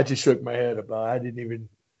part I just shook my head about. I didn't even.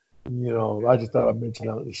 I just thought I'd mention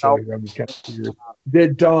that on the show here. I'm just kind of curious.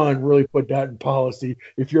 Did Don really put that in policy?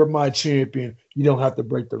 If you're my champion, you don't have to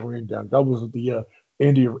break the ring down. That was the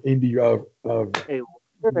indie. Hey,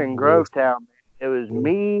 we're in Grovetown. It was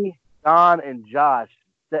me, Don, and Josh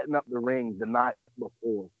setting up the ring the night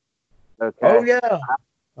before. Okay.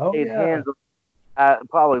 Oh yeah. Hands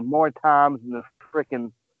probably more times than the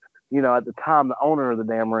freaking, at the time, the owner of the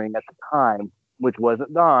damn ring at the time, which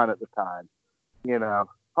wasn't Don at the time.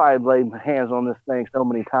 Probably laid my hands on this thing so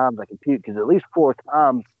many times I could puke, because at least 4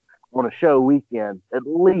 times on a show weekend, at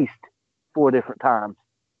least 4 different times,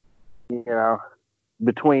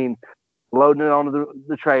 between loading it onto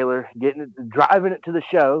the trailer, driving it to the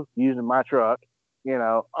show using my truck,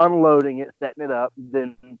 unloading it, setting it up,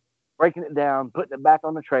 then breaking it down, putting it back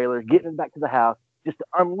on the trailer, getting it back to the house just to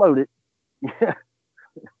unload it.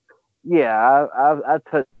 Yeah, I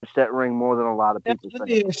touched that ring more than a lot of people. Let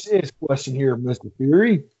me ask you this question here, Mr.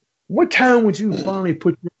 Fury. What time would you finally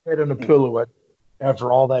put your head on the pillow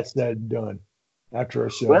after all that's said and done? After a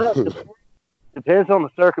show? Well, it depends on the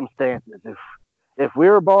circumstances. If we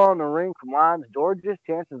were borrowing the ring from Lyons, Georgia,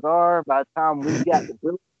 chances are by the time we got the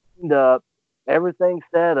building cleaned up everything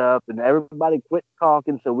set up, and everybody quit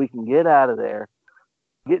talking so we can get out of there,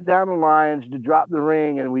 get down the lines to drop the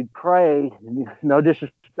ring, and we'd pray, no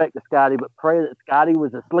disrespect to Scotty, but pray that Scotty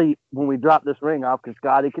was asleep when we dropped this ring off because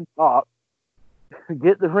Scotty could talk,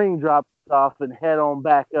 get the ring dropped off, and head on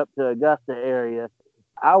back up to Augusta area.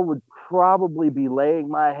 I would probably be laying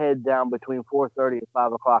my head down between 4:30 and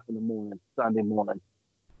 5 o'clock in the morning, Sunday morning.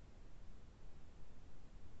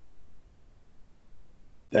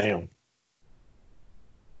 Damn.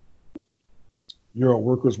 You're a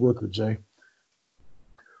worker's worker, Jay.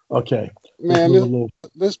 Okay. Man,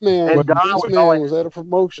 this man was at a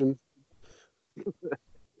promotion.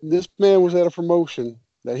 This man was at a promotion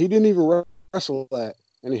that he didn't even wrestle at,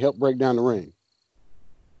 and he helped break down the ring.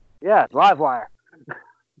 Yeah, it's live wire.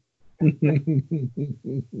 I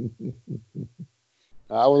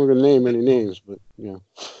wasn't going to name any names, but yeah.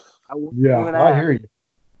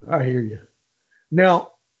 I hear you.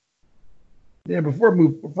 Now, before I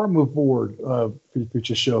move forward for the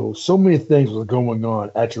future show, so many things was going on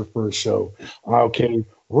at your first show. Okay,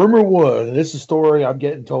 rumor was, and this is a story I'm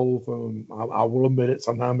getting told from, I will admit it,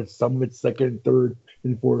 sometimes some of it's second, third,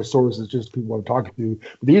 and fourth sources, just people I'm talking to.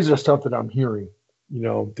 But these are stuff that I'm hearing,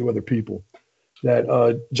 through other people.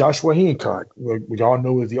 That Joshua Hancock, which all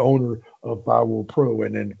know is the owner of Firewall Pro,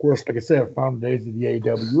 and then of course, like I said, final days of the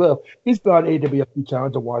AWF. He's been on AWF a few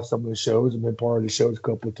times to watch some of the shows and been part of the shows a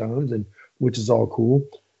couple of times, and which is all cool.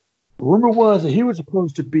 Rumor was that he was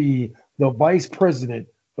supposed to be the vice president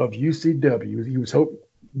of UCW. He was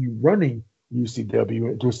running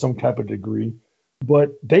UCW to some type of degree,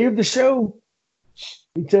 but day of the show,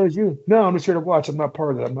 he tells you, "No, I'm just here to watch. I'm not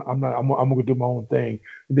part of that. I'm gonna do my own thing."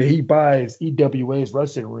 And then he buys EWA's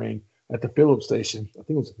wrestling ring at the Phillips station. I think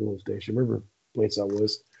it was the Phillips station. Remember the place I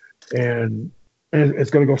was, and it's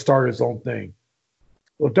gonna go start his own thing.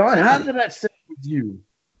 Well, Don, how did that sit with you?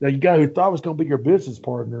 That guy who thought was gonna be your business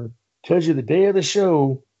partner tells you the day of the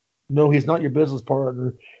show, no, he's not your business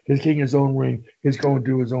partner. He's getting his own ring. He's going to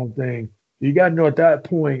do his own thing. You got to know at that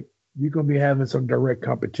point you're going to be having some direct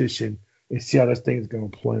competition and see how this thing is going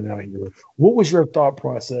to play out here. What was your thought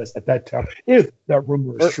process at that time, if that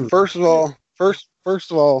rumor is true? First of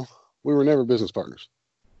all, we were never business partners.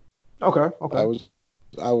 Okay.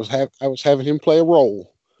 I was having him play a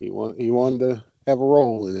role. He wanted to have a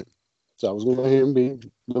role in it, so I was going to let him be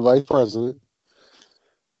the vice president.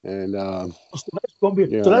 And so that's going to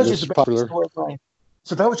be so that's just popular.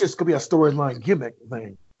 So that was just going to be a storyline gimmick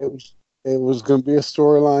thing. It was going to be a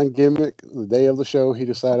storyline gimmick. The day of the show, he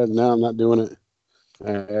decided, no, I'm not doing it.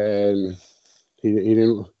 And he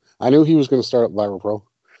didn't. I knew he was going to start up Viral Pro.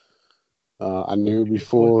 I knew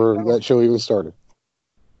before that show even started.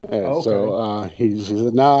 And so he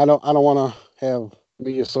said, no, I don't want to have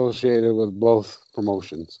me associated with both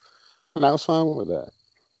promotions. And I was fine with that.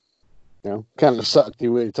 Kind of sucked. He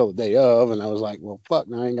waited till the day of, and I was like, well, fuck,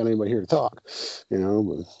 now I ain't got anybody here to talk.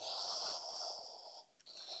 But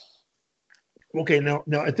okay, now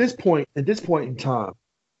at this point in time,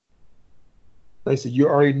 like I said, you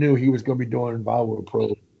already knew he was going to be doing Viral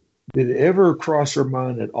Pro. Did it ever cross your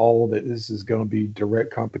mind at all that this is going to be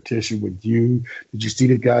direct competition with you? Did you see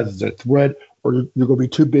the guys as a threat, or you're going to be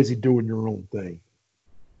too busy doing your own thing?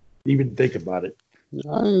 Even think about it.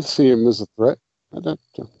 I didn't see him as a threat. I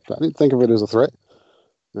didn't think of it as a threat.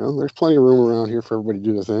 There's plenty of room around here for everybody to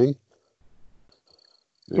do their thing.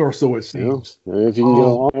 Or so it seems. And if you can get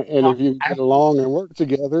along, if you get along and work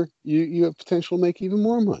together, you have potential to make even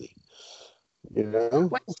more money.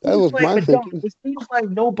 That was my thinking. It seems like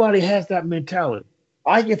nobody has that mentality.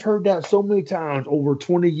 I have heard that so many times over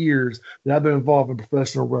 20 years that I've been involved in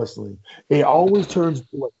professional wrestling. It always turns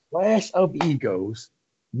into a clash of egos.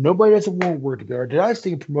 Nobody doesn't want to work together. Did I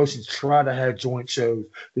see promotions try to have joint shows?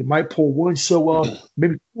 They might pull one show off,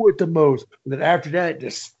 maybe two at the most, but then after that,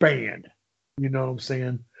 disband. You know what I'm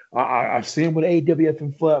saying? I've seen with AWF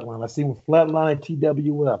and Flatline. I've seen with Flatline and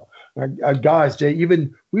TWF. Guys, Jay,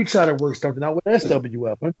 even we try to work something out with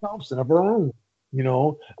SWF and Thompson of our own.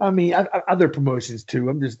 Other promotions too.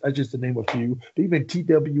 I just to name a few. But even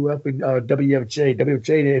TWF and WFJ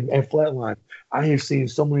and Flatline. I have seen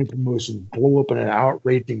so many promotions blow up in an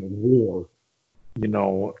outraging war.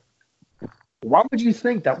 Why would you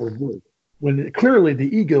think that would work? When clearly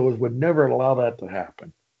the egos would never allow that to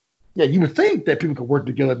happen. Yeah, you would think that people could work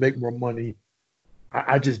together and make more money.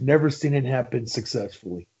 I just never seen it happen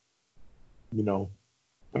successfully. Hell,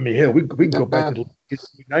 we can go back to the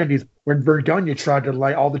 90s when Virginia tried to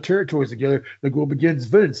light all the territories together to go up against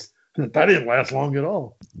Vince. That didn't last long at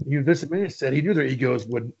all. Vince McMahon said he knew their egos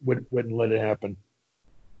wouldn't let it happen.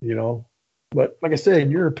 But like I said, in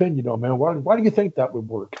your opinion, man, why do you think that would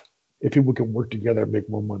work if people can work together and make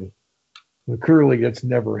more money? Clearly, that's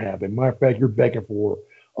never happened. Matter of fact, you're begging for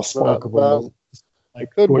a spark of a love. It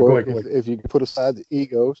could go work ahead. if you could put aside the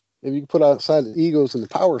egos. If you could put aside the egos and the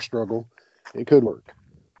power struggle, it could work.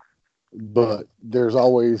 But there's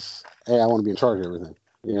always, hey, I want to be in charge of everything.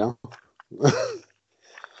 You know,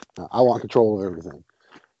 I want control of everything,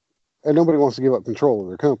 and nobody wants to give up control of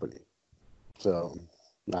their company. So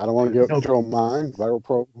I don't want to give up control of mine. Viral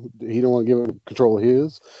Pro, he don't want to give up control of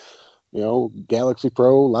his. You know, Galaxy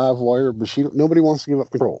Pro, Livewire, Bushido. Nobody wants to give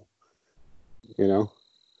up control. You know.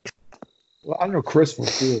 Well, I know Chris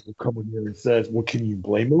will come in here and says, "Well, can you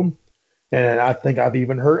blame him?" And I think I've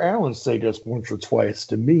even heard Alan say this once or twice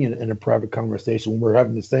to me in a private conversation when we're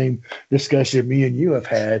having the same discussion me and you have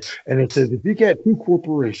had. And it says, if you get two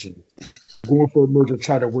corporations going for a merger,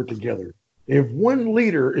 try to work together. If one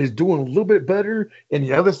leader is doing a little bit better and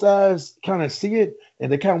the other sides kind of see it and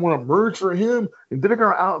they kind of want to merge for him, and they're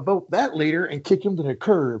going to outvote that leader and kick him to the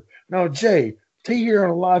curb. Now, Jay, stay here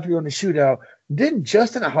on live here on the shootout. Didn't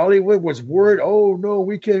Justin Hollywood was worried, oh, no,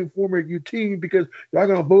 we can't form a new team because y'all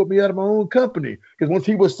going to vote me out of my own company. Because once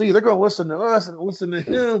people see they're going to listen to us and listen to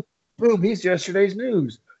him, boom, he's yesterday's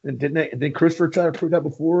news. And then Christopher tried to prove that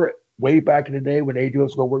before, way back in the day when AJ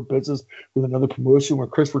was going to work business with another promotion, where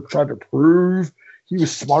Christopher tried to prove he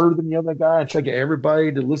was smarter than the other guy and tried to get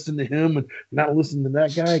everybody to listen to him and not listen to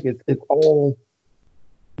that guy. It's all,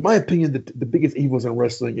 in my opinion, the biggest evils in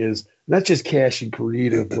wrestling is not just cash and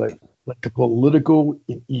creative, but like the political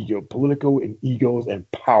and egos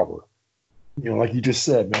and power. You know, like you just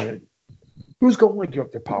said, man, who's going to give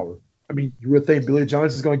up their power? I mean, you would think Billy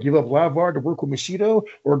Johnson's going to give up Livewire to work with Machido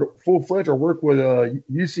or full fledged or work with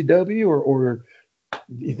UCW or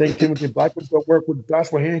you think Timothy Blackman's going to work with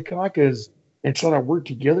Joshua Hancock and try to work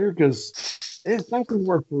together? Because it's not going to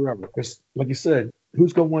work forever. Because, like you said,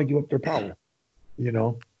 who's going to want to give up their power? You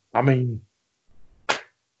know, I mean,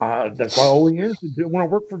 that's why Ole Anderson didn't want to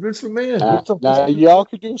work for Vince McMahon. Now y'all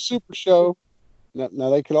could do a super show. Now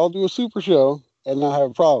they could all do a super show and not have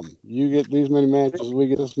a problem. You get these many matches, we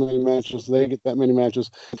get this many matches, they get that many matches.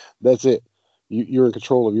 That's it. You're in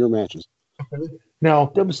control of your matches. Now,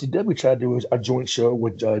 WCW tried to do a joint show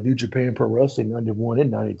with New Japan Pro Wrestling 91 and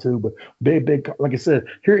 92, but big, like I said,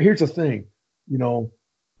 here's the thing. You know,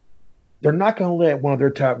 they're not going to let one of their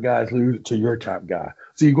top guys lose to your top guy.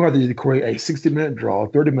 So you're going to have to create a 60-minute draw,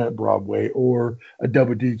 30-minute Broadway, or a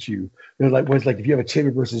double DQ. They're like, well, it's like if you have a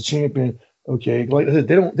champion versus champion, okay, like I said,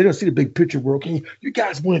 they don't see the big picture where, okay, you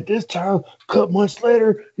guys win it this time, a couple months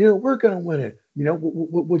later, you know, we're going to win it. You know,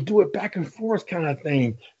 we'll do it back and forth kind of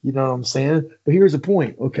thing. You know what I'm saying? But here's the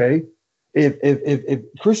point, okay? If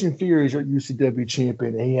Christian Fury is your UCW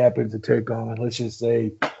champion and he happens to take on, let's just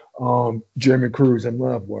say, Jeremy Cruz and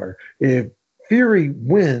Livewire, if Fury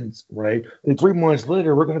wins, right, and 3 months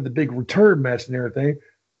later we're going to have the big return match and everything,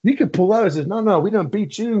 you can pull out and say, no, we done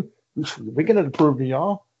beat you. We're going to prove to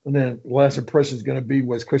y'all. And then the last impression is going to be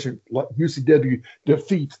was Christian UCW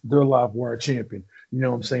defeats their Livewire champion. You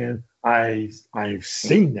know what I'm saying? I've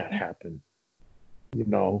seen that happen. You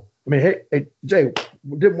know, I mean, hey, Jay,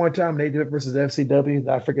 did one time they did it versus FCW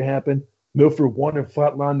that freaking happened. Milford won and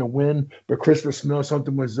flatlined to win, but Christopher smelled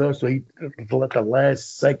something was up, so he let the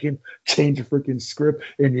last second change the freaking script,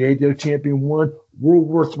 and the AWF champion won. World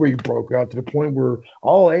War III broke out to the point where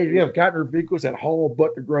all AWF got their vehicles and hauled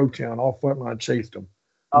butt to Grovetown. All flatline chased them.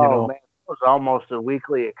 You know? Man, it was almost a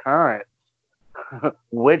weekly occurrence.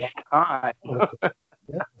 Which time?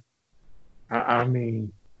 Yeah. I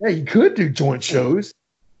mean, yeah, you could do joint shows,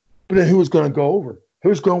 but then who's going to go over?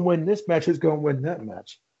 Who's going to win this match? Who's going to win that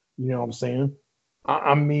match? You know what I'm saying?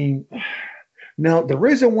 I mean, now the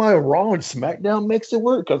reason why Raw and SmackDown makes it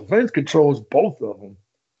work because Vince controls both of them.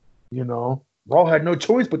 You know, Raw had no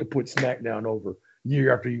choice but to put SmackDown over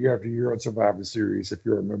year after year after year on Survivor Series, if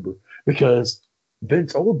you remember, because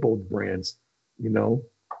Vince owned both brands. You know,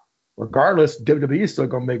 regardless, WWE is still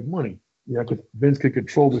going to make money. You know, because Vince could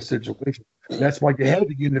control the situation. That's why you have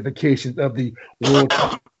the unification of the world.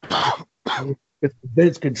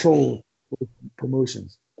 Vince controls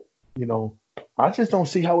promotions. You know, I just don't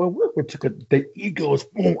see how it works because the egos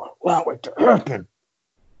won't allow it to happen.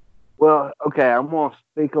 Well, okay, I'm going to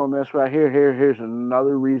speak on this right here. Here's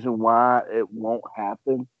another reason why it won't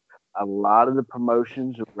happen. A lot of the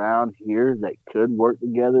promotions around here that could work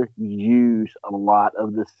together use a lot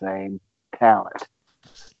of the same talent.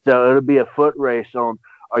 So it'll be a foot race on,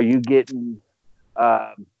 are you getting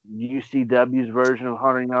UCW's version of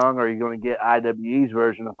Hunter Young? Or are you going to get IWE's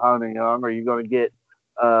version of Hunter Young? Or are you going to get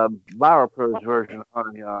Viral Pro's version of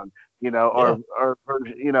Hunter Young? You know, or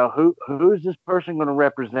you know, who's this person going to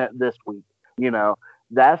represent this week? You know,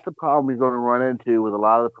 that's the problem you're going to run into with a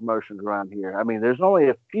lot of the promotions around here. I mean, there's only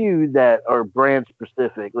a few that are brand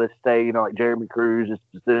specific. Let's say, like Jeremy Cruz is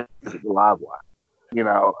specific to Livewire.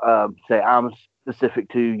 Say I'm specific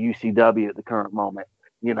to UCW at the current moment.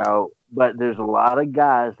 But there's a lot of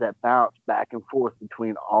guys that bounce back and forth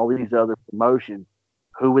between all these other promotions.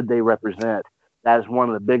 Who would they represent? That is one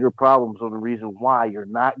of the bigger problems on the reason why you're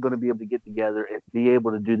not going to be able to get together and be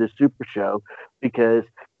able to do this super show, because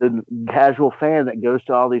the casual fan that goes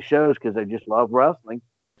to all these shows because they just love wrestling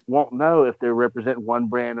won't know if they're representing one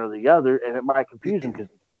brand or the other, and it might confuse them because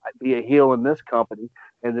it might be a heel in this company,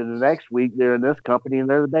 and then the next week they're in this company and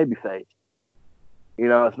they're the babyface.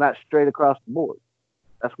 It's not straight across the board.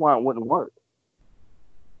 That's why it wouldn't work.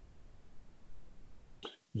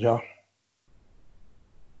 Yeah.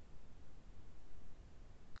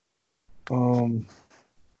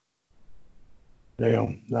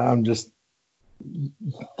 Damn. I'm just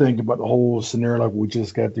thinking about the whole scenario like we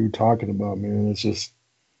just got through talking about, man. It's just,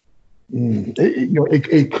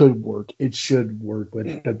 it could work. It should work, but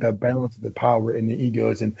the balance of the power and the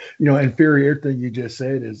egos and, and Fury, everything you just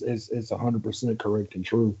said is 100% correct and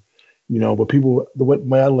true. But people, the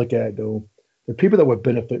way I look at it, though, the people that would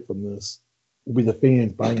benefit from this will be the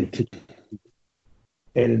fans buying the ticket.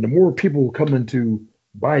 And the more people coming to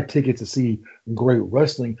buy tickets to see great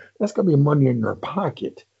wrestling, that's going to be money in their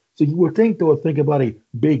pocket. So you would think, though, think about a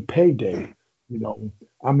big payday.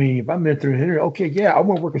 I mean, if I'm entering here, okay, yeah, I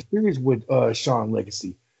want to work a series with Sean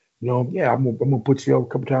Legacy. Yeah, I'm gonna put you over a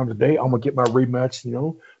couple times a day. I'm gonna get my rematch.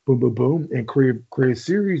 Boom, boom, boom, and create a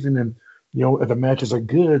series. And then, if the matches are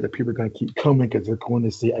good, the people are gonna keep coming because they're going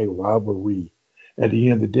to see a rivalry. At the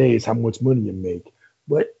end of the day, it's how much money you make.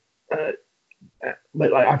 But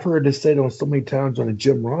like I've heard this said on so many times on the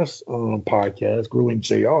Jim Ross podcast, Grilling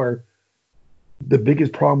JR, the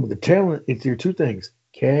biggest problem with the talent is there are two things: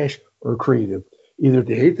 cash or creative. Either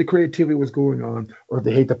they hate the creativity what's going on, or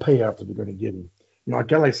they hate the payout that they're going to give them. A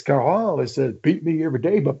guy like Scott Hall that says, "Beat me every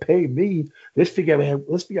day, but pay me." Let's figure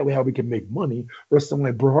out how we can make money. Or someone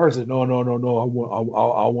like Bret Hart said, "No. I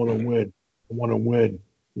want to win. I want to win.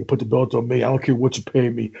 You put the belt on me. I don't care what you pay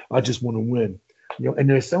me. I just want to win." And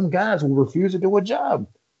there's some guys who refuse to do a job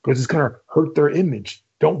because it's going to hurt their image.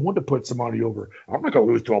 Don't want to put somebody over. I'm not going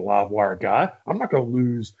to lose to a live wire guy. I'm not going to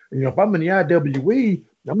lose. If I'm in the IWE,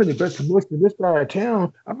 I'm in the best promotion in this side of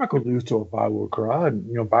town. I'm not going to lose to a Viral crowd.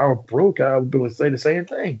 And, if I were broke, I would be able to say the same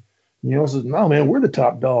thing. So no, man, we're the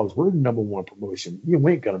top dogs. We're the number one promotion. You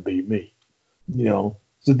ain't going to beat me. So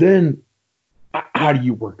then how do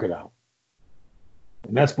you work it out?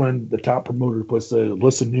 And that's when the top promoter says,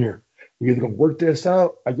 listen here. We're either going to work this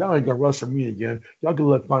out, or y'all ain't going to rush for me again. Y'all good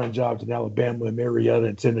luck finding jobs in Alabama and Marietta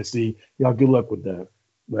and Tennessee. Y'all good luck with that.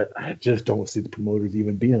 But I just don't see the promoters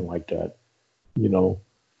even being like that, And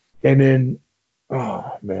then,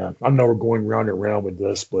 oh, man, I know we're going round and round with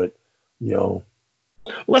this, but,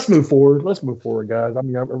 let's move forward. Let's move forward, guys. I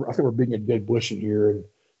mean, I think we're being a dead bush in here. And,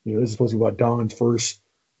 this is supposed to be about Don's first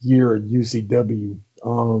year at UCW.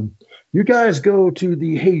 You guys go to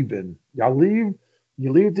the Haven. Y'all leave.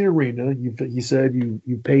 You leave the arena. You said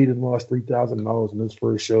you paid and lost $3,000 in this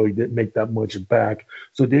first show. You didn't make that much back.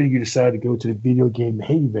 So then you decided to go to the video game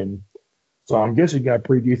Haven. So I'm guessing you got a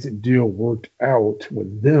pretty decent deal worked out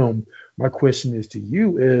with them. My question is to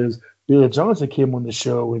you is, Bill Johnson came on the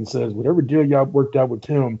show and says whatever deal y'all worked out with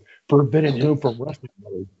him prevented him from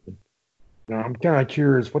wrestling. Now I'm kind of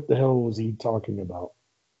curious, what the hell was he talking about?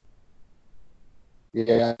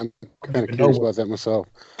 Yeah, I'm kind of curious about that myself.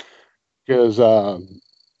 Because the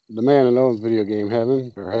man that owns video game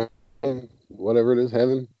Heaven, or Heaven, whatever it is,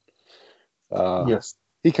 Heaven, yes,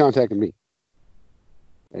 he contacted me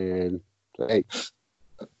and said, "Hey,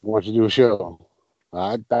 why don't you do a show?"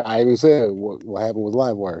 I even said what happened with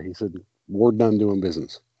Livewire. He said, "We're done doing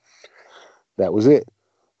business." That was it.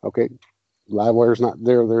 Okay, Livewire's not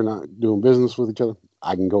there. They're not doing business with each other.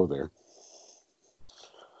 I can go there.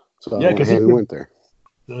 So I went ahead and went there.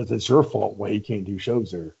 It's your fault why he can't do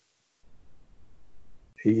shows there.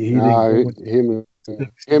 Him and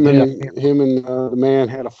the man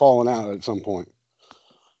had a falling out at some point.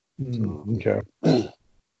 Okay.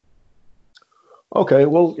 Okay.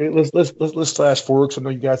 Well, let's flash forward. So I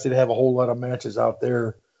know you guys didn't have a whole lot of matches out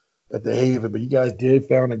there at the Haven, but you guys did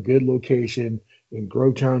found a good location in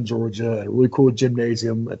Grovetown, Georgia, at a really cool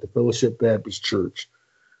gymnasium at the Fellowship Baptist Church.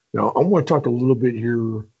 Now, I want to talk a little bit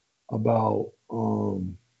here about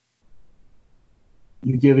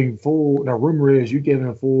you giving full. Now, rumor is you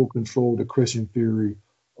giving full control to Christian Fury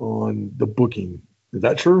on the booking. Is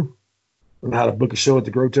that true? On how to book a show at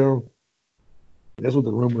the Grovetown? That's what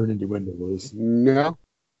the rumor in the window was. No.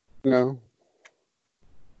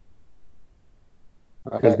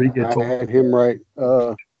 Because we get I told. had him write.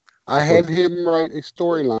 I had him write a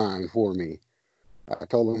storyline for me. I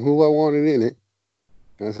told him who I wanted in it.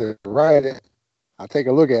 And I said, write it. I'll take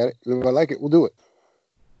a look at it. And if I like it, we'll do it.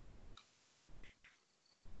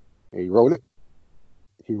 And he wrote it.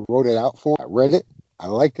 He wrote it out for me. I read it. I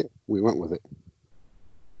liked it. We went with it.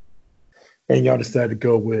 And y'all decided to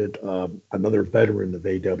go with another veteran of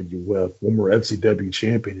AWF, former FCW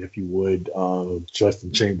champion, if you would,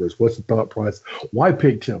 Justin Chambers. What's the thought process? Why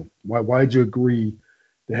picked him? Why did you agree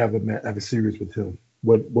to have a series with him?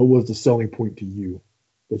 What was the selling point to you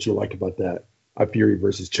that you liked about that Fury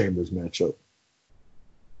versus Chambers matchup?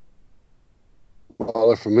 Well,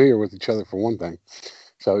 they're familiar with each other for one thing,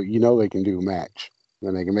 so you know they can do a match,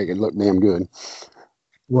 and they can make it look damn good.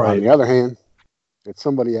 Right. On the other hand, it's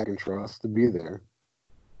somebody I can trust to be there.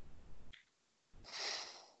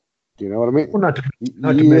 Do you know what I mean? Well, not to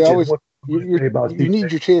you mention, you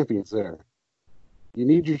need your champions there. You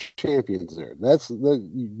need your champions there.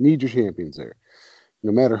 You need your champions there.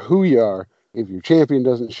 No matter who you are, if your champion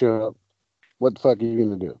doesn't show up, what the fuck are you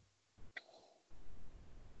gonna do?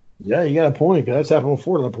 Yeah, you got a point. Cause that's happened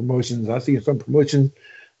before. The promotions, I see some promotions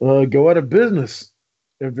go out of business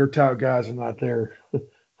if their top guys are not there.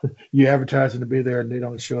 You advertise them to be there and they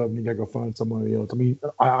don't show up, and you gotta go find somebody else. I mean,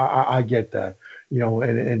 I get that,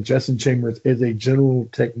 and Justin Chambers is a general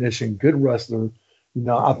technician, good wrestler.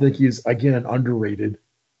 I think he's again underrated.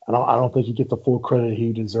 I don't think he gets the full credit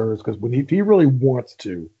he deserves because if he really wants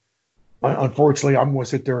to, unfortunately, I'm going to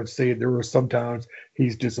sit there and say there were sometimes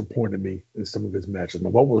he's disappointed me in some of his matches. Now,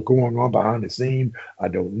 what was going on behind the scene, I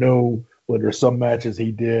don't know. But there's some matches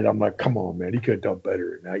he did, I'm like, come on, man, he could have done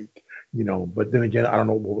better tonight. But then again, I don't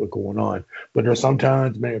know what was going on. But there's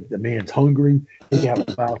sometimes, man, if the man's hungry, he can have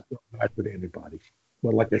a foul match with anybody.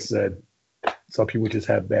 But like I said, some people just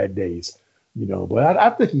have bad days, But I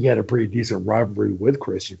think he had a pretty decent rivalry with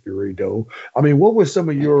Christian Fury, though. I mean, what were some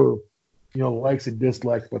of your, likes and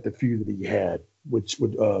dislikes about the feud that he had, which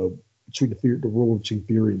would between the role between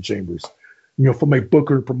Fury and Chambers? From a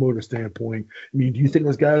booker and promoter standpoint, I mean, do you think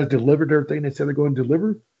those guys delivered everything they said they're going to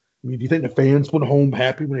deliver? I mean, do you think the fans went home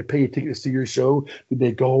happy when they pay a ticket to see your show? Did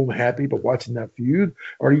they go home happy but watching that feud?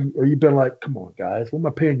 Or you been like, come on, guys, what am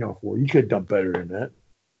I paying y'all for? You could have done better than that.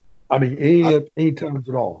 I mean, any times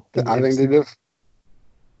at all. I think they did.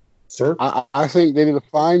 Sir? I think they did a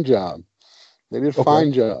fine job. They did a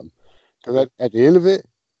fine job. Because at the end of it,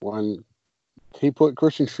 when he put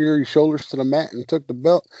Christian Fury's shoulders to the mat and took the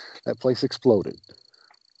belt, that place exploded.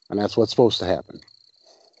 And that's what's supposed to happen.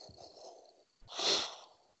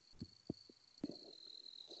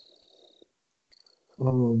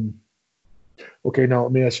 Okay, now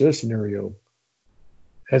let me ask you this scenario.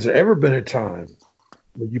 Has there ever been a time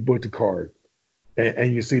where you booked a card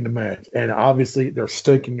and you see the match, and obviously they're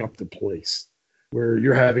staking up the place where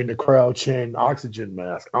you're having the crowd chant oxygen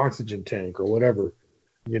mask, oxygen tank, or whatever,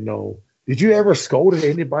 Did you ever scold at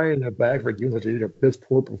anybody in the back for giving such a piss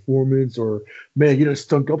poor performance, or man, you just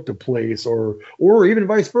stunk up the place, or even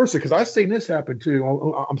vice versa? Because I've seen this happen too.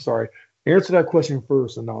 I'm sorry. Answer that question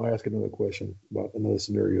first, and I'll ask another question about another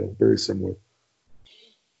scenario very similar.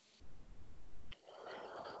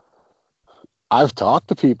 I've talked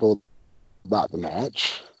to people about the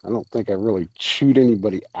match. I don't think I really chewed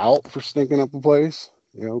anybody out for stinking up a place,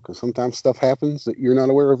 because sometimes stuff happens that you're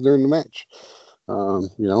not aware of during the match. My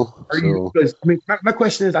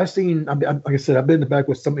question is, like I said, I've been in the back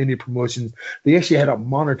with some indie promotions. They actually had a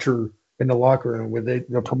monitor in the locker room where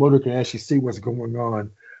the promoter can actually see what's going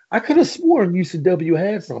on. I could have sworn UCW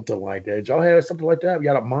had something like that. Y'all had something like that? We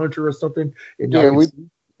got a monitor or something? Yeah,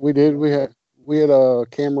 we did. We had a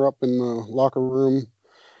camera up in the locker room,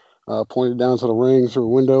 pointed down to the ring through a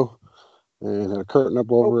window, and had a curtain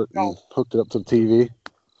up over it and hooked it up to the TV.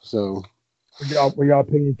 So. Were y'all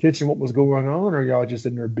paying attention what was going on, or y'all just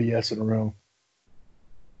in there BSing around?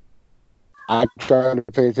 I try to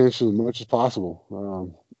pay attention as much as possible.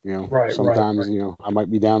 Sometimes, I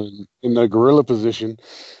might be down in the gorilla position,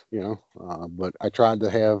 but I tried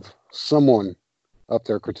to have someone up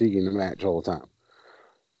there critiquing the match all the time.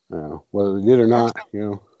 Whether they did or not,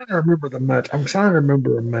 I'm trying to remember the match. I'm trying to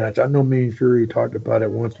remember a match. I know me and Fury talked about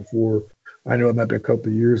it once before. I know it might be a couple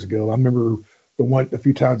of years ago. I remember a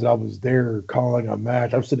few times I was there calling a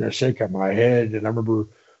match. I'm sitting there shaking my head, and I remember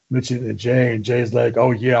mentioning to Jay, and Jay's like, "Oh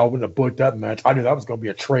yeah, I wouldn't have booked that match. I knew that was going to be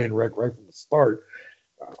a train wreck right from the start."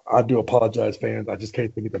 I do apologize, fans. I just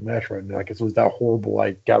can't think of the match right now because it was that horrible.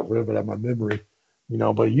 I got rid of it out of my memory,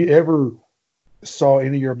 But you ever saw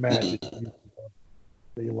any of your matches?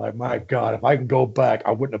 You're like, my God, if I can go back,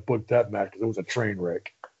 I wouldn't have booked that match because it was a train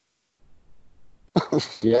wreck.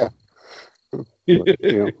 Yeah. But,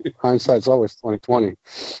 hindsight's always 20/20.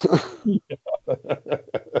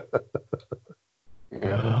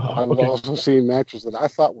 I've also seen matches that I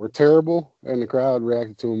thought were terrible, and the crowd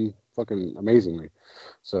reacted to them fucking amazingly.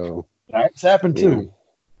 So that's happened too.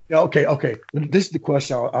 Yeah, okay. This is the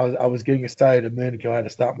question I was getting excited a minute ago. I had to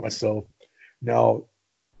stop myself. Now,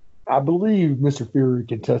 I believe Mr. Fury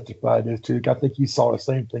can testify to this too. I think he saw the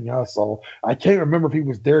same thing I saw. I can't remember if he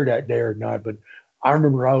was there that day or not, but I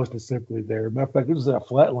remember I was specifically there. Matter of fact, it was at a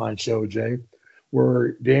Flatline show, Jay,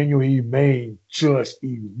 where Daniel E. Main just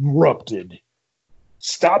erupted.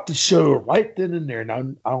 Stopped the show right then and there.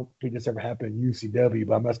 Now, I don't think this ever happened in UCW,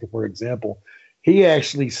 but I'm asking for an example. He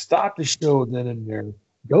actually stopped the show then and there,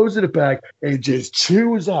 goes to the back, and just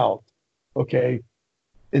chews out, okay?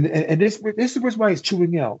 And this is why he's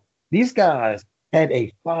chewing out. These guys had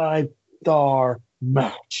a 5-star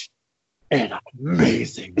match. An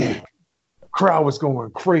amazing match. The crowd was going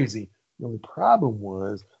crazy. The only problem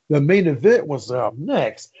was the main event was up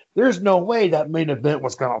next. There's no way that main event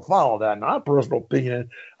was going to follow that. In my personal opinion,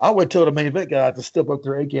 I would tell the main event guys to step up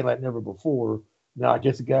their A game like never before. Now, I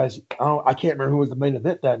guess the guys, I can't remember who was the main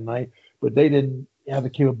event that night, but they didn't have the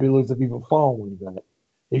capabilities of even following that.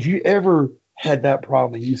 If you ever had that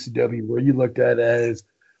problem in UCW where you looked at it as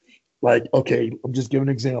like, okay, I'm just giving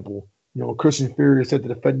an example. Christian Fury said to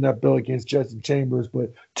defend that belt against Justin Chambers,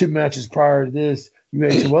 but 2 matches prior to this, you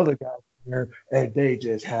had 2 other guys there, and they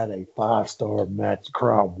just had a 5-star match. The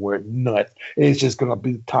crowd went nuts. It's just going to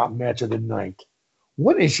be the top match of the night.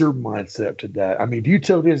 What is your mindset to that? I mean, do you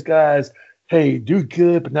tell these guys, hey, do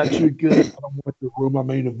good, but not too good? I don't want to ruin my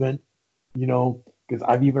main event, because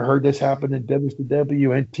I've even heard this happen in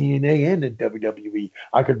WCW and TNA and in WWE.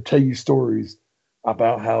 I could tell you stories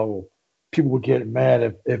about how people would get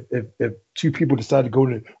mad if 2 people decide to go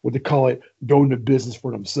into what they call it, go into business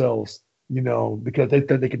for themselves, because they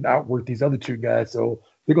think they can outwork these other 2 guys. So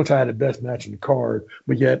they're going to try to have the best match in the card.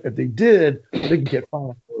 But yet, if they did, they can get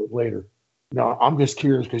fined for it later. Now, I'm just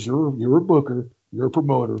curious because you're a booker, you're a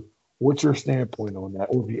promoter. What's your standpoint on that?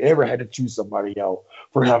 Or have you ever had to choose somebody out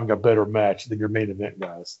for having a better match than your main event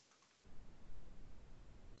guys?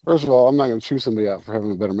 First of all, I'm not going to choose somebody out for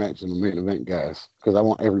having a better match than the main event guys because I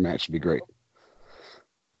want every match to be great.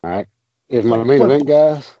 All right. If my main event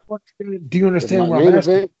guys, do you understand what I'm main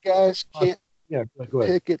asking? event guys can't go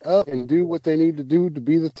ahead. pick it up and do what they need to do to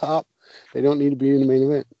be the top, they don't need to be in the main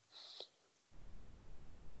event.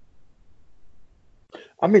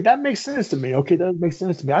 I mean, that makes sense to me. Okay, that makes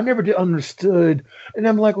sense to me. I never did understood. And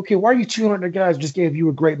I'm like, okay, why are you chewing on the guys who just gave you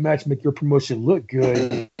a great match, make your promotion look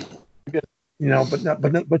good? But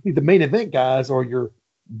the main event guys are your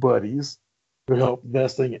buddies who help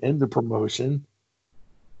investing in the promotion.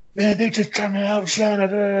 Man, they just trying to outshine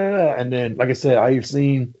it. And then, like I said, I've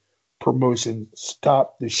seen promotion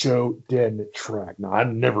stop the show dead in the track. Now, I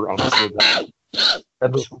never understood that.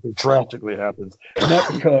 That looks like it drastically happens.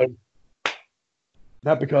 And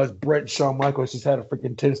not because Brett and Shawn Michaels just had a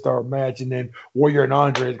freaking 10-star match, and then Warrior and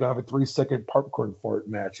Andre is going to have a 3-second popcorn fart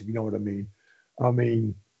match, if you know what I mean.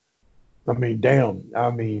 Damn.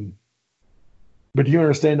 But do you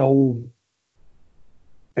understand the whole?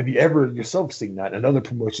 Have you ever yourself seen that in other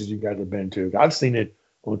promotions you guys have been to? I've seen it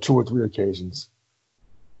on 2 or 3 occasions.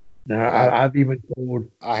 Now, I've even told.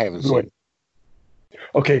 I haven't seen it.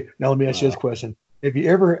 Okay, now let me ask you this question. Have you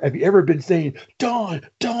ever been saying, Don,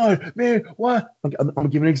 man, what? I'm gonna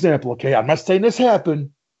give an example, okay? I'm not saying this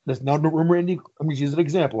happened. That's not a rumor. I'm gonna use an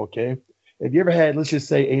example, okay? Have you ever had, let's just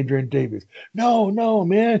say, Adrian Davis? No,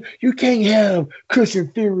 man, you can't have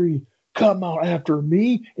Christian Fury come out after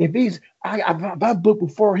me. If I booked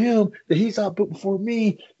before him, that he's out booked before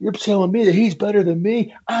me, you're telling me that he's better than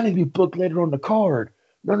me. I need to be booked later on the card.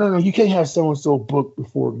 No, you can't have so and so booked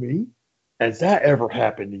before me. Has that ever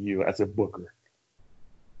happened to you as a booker?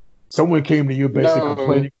 Someone came to you basically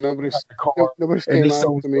complaining. Nobody's came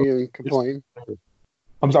out to me and complained.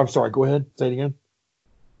 I'm sorry. Go ahead. Say it again.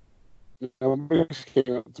 Nobody's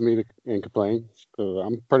came up to me and complained. So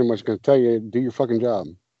I'm pretty much going to tell you, do your fucking job.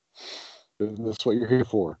 That's what you're here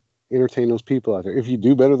for. Entertain those people out there. If you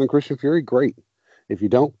do better than Christian Fury, great. If you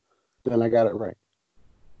don't, then I got it right.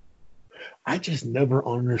 I just never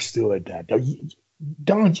understood that.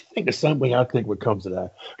 Don, you think of something I think what comes to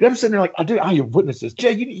that? I'm sitting there like, I have witnessed this.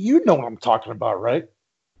 Jay, you know what I'm talking about, right?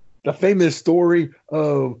 The famous story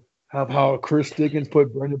of how Chris Dickens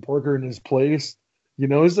put Brendan Parker in his place.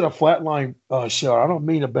 This is a flatline show. I don't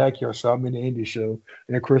mean a backyard show. I mean an indie show.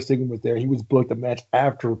 And Chris Dickens was there. He was booked a match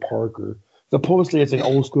after Parker. Supposedly, it's an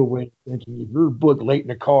old school way of thinking. If you're booked late in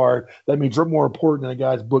the card, that means you're more important than the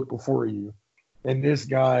guy's booked before you. And this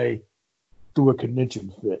guy threw a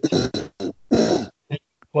convention fit.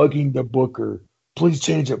 bugging the booker. Please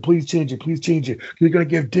change it. Please change it. Please change it. You're going to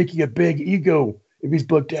give Dickie a big ego if he's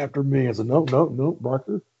booked after me. I said, no,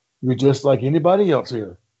 Barker. You're just like anybody else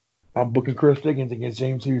here. I'm booking Chris Dickens against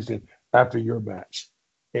James Houston after your match.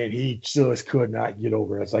 And he just could not get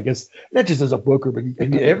over it. It's like, it's not just as a booker, but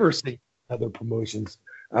have you ever seen other promotions?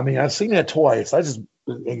 I mean, I've seen that twice. That's just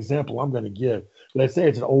an example I'm going to give. But I say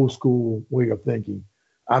it's an old school way of thinking.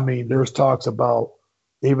 I mean, there's talks about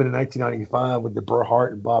even in 1995 with the Bret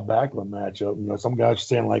Hart and Bob Backlund matchup. You know, some guys are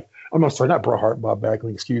saying like, I'm not sorry, not Bret Hart, Bob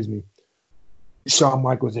Backlund, excuse me. Shawn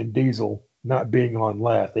Michaels and Diesel not being on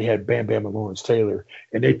last. They had Bam Bam and Lawrence Taylor,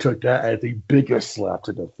 and they took that as the biggest slap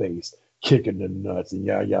to the face, kicking the nuts and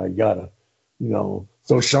yada. You know,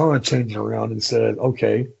 so Shawn changed around and said,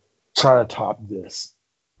 okay, try to top this.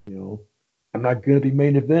 You know, I'm not going to be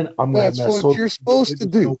main event. I'm going to That's what you're supposed to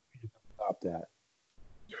do. Stop that.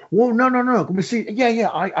 Well, no. Let me see. Yeah,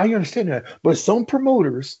 I understand that. But some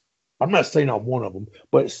promoters, I'm not saying I'm one of them,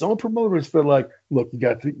 but some promoters feel like, look,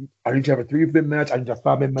 I need to have a 3-event match. I need to have a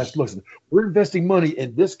 5-event match. Listen, we're investing money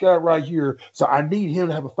in this guy right here, so I need him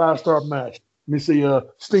to have a 5-star match. Let me see,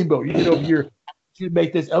 Steamboat, you get over here. You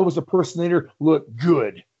make this Elvis impersonator look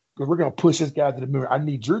good because we're going to push this guy to the mirror. I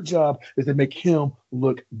need your job is to make him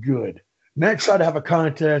look good. Not try to have a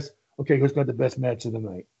contest. Okay, who's got the best match of the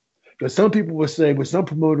night? Because some people will say, with some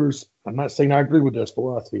promoters, I'm not saying I agree with this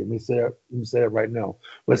philosophy. Let me say it right now.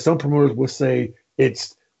 But some promoters will say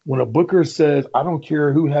it's when a booker says, I don't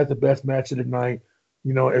care who has the best match of the night.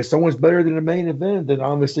 You know, if someone's better than the main event, then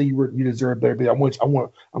obviously you deserve better. I'm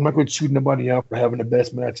not going to shoot nobody out for having the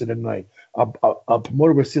best match of the night. A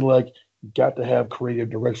promoter would say like, you got to have creative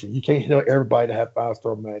direction. You can't tell everybody to have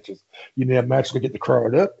 5-star matches. You need a match to get the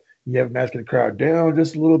crowd up. You have a match, get the crowd down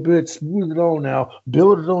just a little bit, smooth it on now,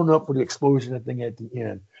 build it on up for the explosion thing at the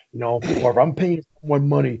end. You know, or if I'm paying someone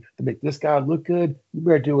money to make this guy look good, you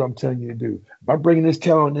better do what I'm telling you to do. If I'm bringing this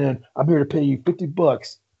talent in, I'm here to pay you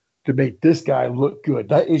 $50 to make this guy look good.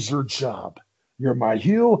 That is your job. You're my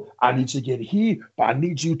heel. I need you to get heat, but I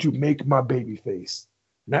need you to make my baby face.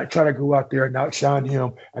 Not try to go out there and outshine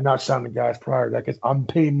him and outshine the guys prior to that, because I'm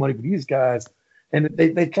paying money for these guys. And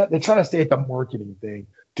they try to stay at the marketing thing.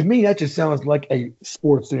 To me, that just sounds like a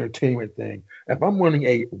sports entertainment thing. If I'm running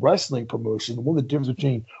a wrestling promotion, one of the differences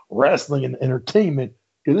between wrestling and entertainment,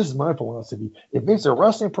 because this is my philosophy, if it's a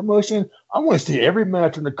wrestling promotion, I want to see every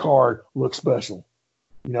match on the card look special.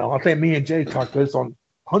 You know, I think me and Jay talked this on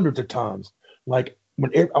hundreds of times. Like,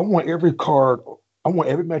 I want every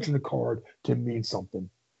match on the card to mean something.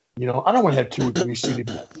 You know, I don't want to have 2 or 3 shitty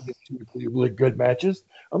matches, 2 or 3 really good matches.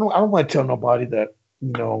 I don't want to tell nobody that,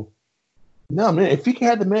 you know, no, man, if you can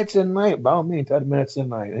have the match that night, by all means, have the match that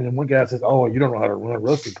night. And then one guy says, oh, you don't know how to run a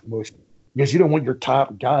wrestling promotion. Because you don't want your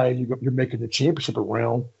top guy, you're making the championship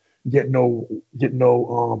around, get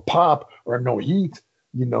no pop or no heat,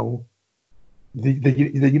 you know. You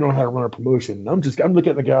don't know how to run a promotion. I'm looking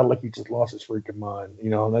at the guy like he just lost his freaking mind, you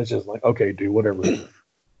know, and that's just like, okay, dude, whatever.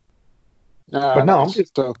 But no, I'm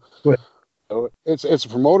just so it's a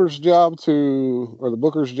promoter's job or the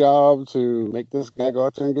booker's job to make this guy go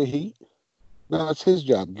out there and get heat. No, it's his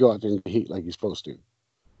job to go out there and get heat like he's supposed to.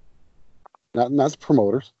 Not the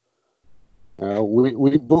promoters.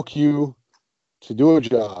 We book you to do a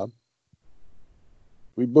job.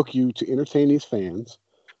 We book you to entertain these fans.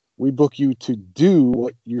 We book you to do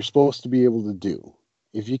what you're supposed to be able to do.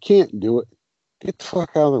 If you can't do it, get the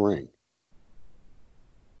fuck out of the ring.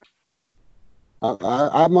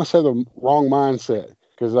 I must have the wrong mindset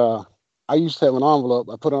because I used to have an envelope.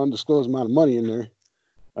 I put an undisclosed amount of money in there,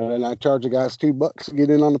 and I charge the guys $2 to get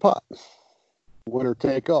in on the pot. Winner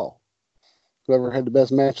take all. Whoever had the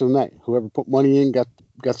best match of the night, whoever put money in got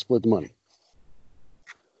to split the money.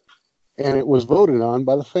 And it was voted on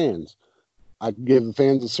by the fans. I'd give the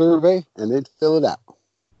fans a survey, and they'd fill it out.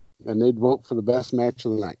 And they'd vote for the best match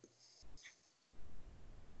of the night.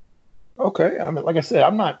 Okay. I mean, like I said,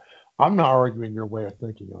 I'm not arguing your way of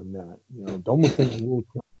thinking on that. You know, the only thing I will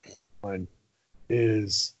find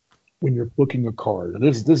is when you're booking a card. And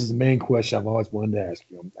this is the main question I've always wanted to ask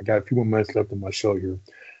you. I got a few more minutes left in my show here.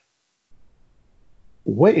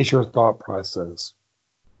 What is your thought process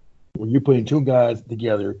when you're putting 2 guys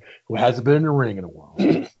together who hasn't been in the ring in a while?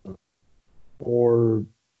 Or,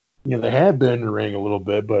 you know, they have been in the ring a little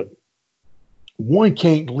bit, but one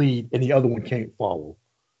can't lead and the other one can't follow,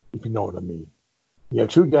 if you know what I mean. You have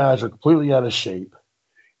 2 guys who are completely out of shape,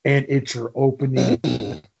 and it's your opening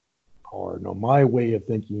card. Now, my way of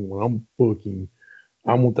thinking when I'm booking,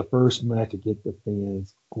 I want the first match to get the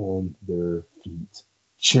fans on their feet,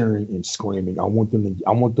 cheering and screaming. I want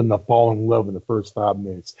them to fall in love in the first 5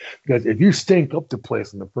 minutes. Because if you stink up the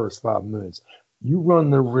place in the first 5 minutes, you run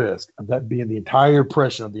the risk of that being the entire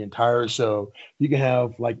impression of the entire show. You can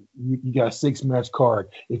have you got a 6-match card.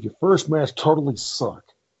 If your first match totally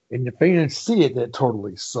sucked and your fans see it, that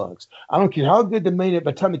totally sucks. I don't care how good the main event,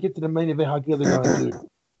 by the time they get to the main event, how good they're gonna do.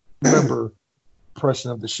 Remember,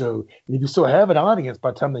 impression of the show. And you can still have an audience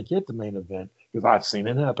by the time they get to the main event, because I've seen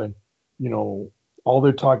it happen. All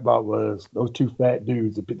they talked about was those two fat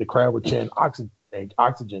dudes. The crowd would chant oxygen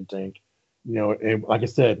tank. And like I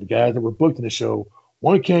said, the guys that were booked in the show,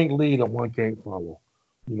 one can't lead and one can't follow.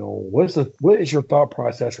 What is your thought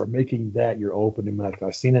process for making that your opening match?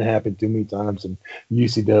 I've seen it happen too many times in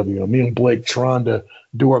UCW. Me and Blake trying to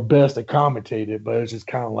do our best to commentate it, but it's just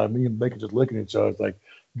kind of like me and Blake are just looking at each other. It's like,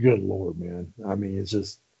 good Lord, man. I mean, it's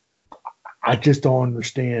just, I just don't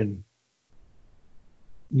understand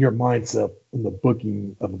your mindset in the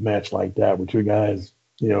booking of a match like that where two guys,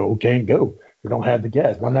 who can't go. They don't have the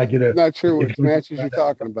gas. Why not get a? I'm not sure which matches you're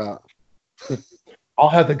talking about. I'll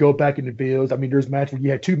have to go back in the videos. I mean, there's matches where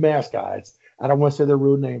you had two masked guys. I don't want to say their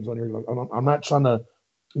real names on here. I'm not trying to,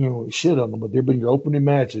 shit on them, but they've been your opening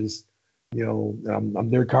matches. I'm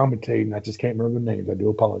there commentating. I just can't remember the names. I do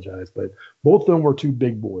apologize, but both of them were two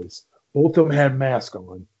big boys. Both of them had masks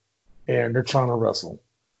on, and they're trying to wrestle,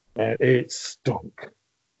 and it stunk.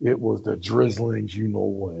 It was the drizzlings, you know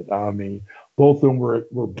what. I mean, both of them were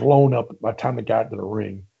blown up by the time they got to the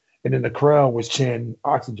ring. And then the crowd was chanting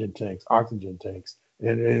oxygen tanks.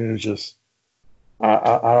 And it was just, I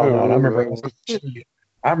don't know. And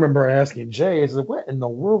I remember asking Jay, I said, what in the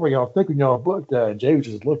world were y'all thinking y'all booked that? And Jay would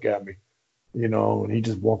just look at me, and he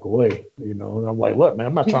just walk away, and I'm like, look, man,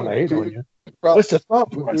 I'm not trying to hate on you. What's the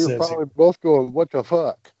thought process? We were probably both going, what the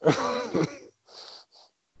fuck?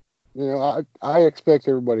 I expect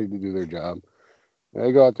everybody to do their job.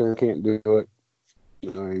 They go out there and can't do it.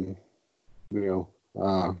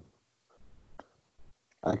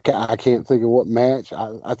 I can't think of what match.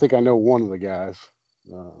 I think I know one of the guys,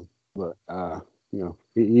 but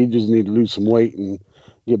you just need to lose some weight and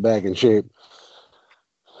get back in shape.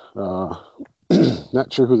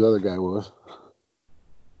 Not sure who the other guy was.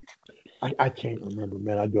 I can't remember,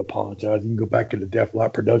 man. I do apologize. You can go back to the Def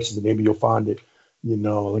Lot Productions and maybe you'll find it.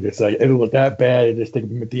 Like I said, if it was that bad, I just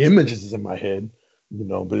think the images is in my head,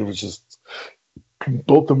 but it was just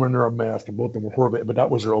both of them were under a mask and both of them were horrible, but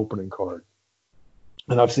that was your opening card.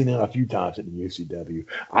 And I've seen it a few times at the UCW.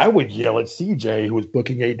 I would yell at CJ, who was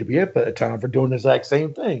booking AWF at the time, for doing the exact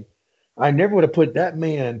same thing. I never would have put that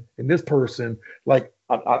man and this person, like,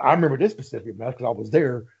 I remember this specific match because I was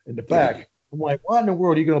there in the back. I'm like, why in the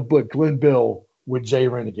world are you going to book Glenn Bill with Jay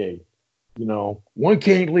Renegade? One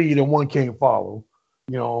can't lead and one can't follow.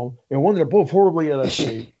 And one, they're both horribly out of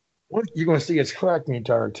shape. One, you're going to see it's cracked the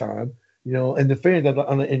entire time. And the fans,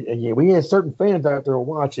 we had certain fans out there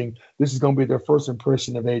watching. This is going to be their first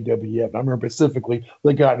impression of AWF. I remember specifically,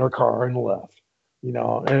 they got in their car and left. And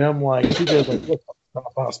I'm like, she goes like, look,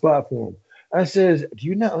 I'll find a spot for them. I says, do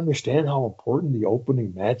you not understand how important the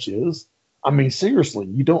opening match is? I mean, seriously,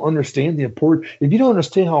 you don't understand the importance. If you don't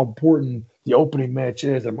understand how important the opening match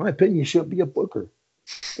is, in my opinion, you shouldn't be a booker.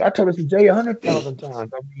 I told this to Jay 100,000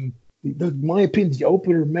 times. I mean, in my opinion, the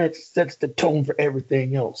opener match sets the tone for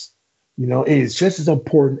everything else. It is just as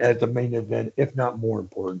important as the main event, if not more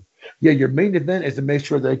important. Yeah, your main event is to make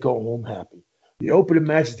sure they go home happy. The opening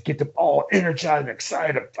match is to get them all energized and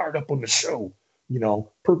excited and fired up on the show.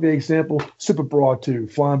 Perfect example, Super Brawl 2,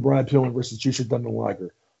 Flying Brian Pillman versus Jusha Thunder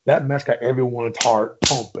Liger. That match got everyone's heart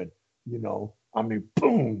pumping. I mean,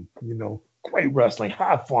 boom, great wrestling,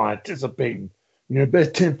 high flying, anticipating.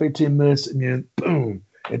 Best 10, 15 minutes, and then boom.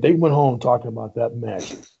 And they went home talking about that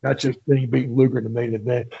match. Not just seeing beating Luger in the main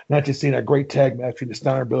event, not just seeing that great tag match between the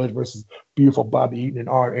Steiner Brothers versus beautiful Bobby Eaton and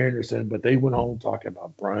Arn Anderson, but they went home talking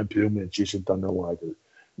about Brian Pillman and Jusha Thunder Liger.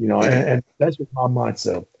 And that's what my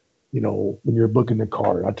mindset. When you're booking the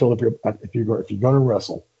card, I tell them if you're going to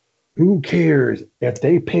wrestle, who cares if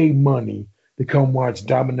they pay money to come watch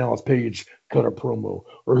Dominic Page cut a promo,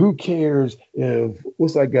 or who cares if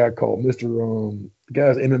what's that guy called, Mr. The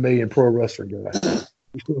guy's MMA and pro wrestling guy.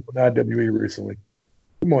 He's still up in IWE recently.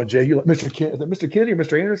 Come on, Jay. You like Mr. Ken? Is that Mr. Kennedy or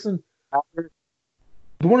Mr. Anderson?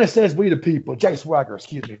 The one that says "We the People." Jack Swagger.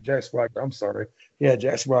 Excuse me, Jack Swagger. I'm sorry. Yeah,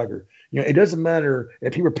 Jack Swagger. It doesn't matter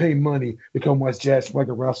if people are paying money to come watch Jack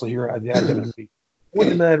Swagger wrestle here at the IWE. What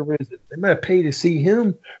the matter is, they might have paid to see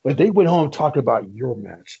him, but they went home talking about your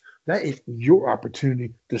match. That is your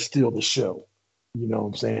opportunity to steal the show. You know what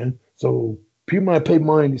I'm saying? So people might pay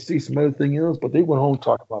money to see some other thing else, but they went home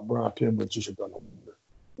talking about Brian Pillman and Jusha Thunder Liger.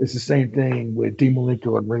 It's the same thing with Dean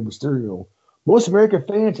Malenko and Rey Mysterio. Most American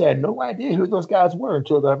fans had no idea who those guys were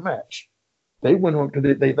until that match. They went on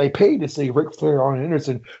because they paid to see Ric Flair, Arn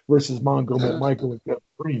Anderson versus Mongo McMichael and Kevin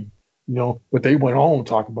Green, but they went on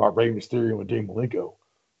talking about Rey Mysterio and Dean Malenko,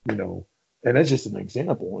 and that's just an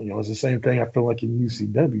example. It's the same thing I feel like in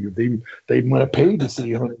UCW. They might have paid to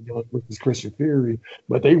see Hunter Young versus Christian Fury,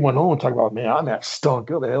 but they went on talking about, man, I'm that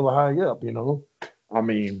stunk up, hella high up, I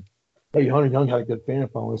mean, hey, Hunter Young had a good fan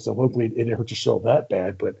following, so hopefully it didn't hurt your show that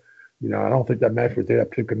bad, but I don't think that match was there that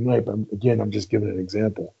particular night. But I'm just giving an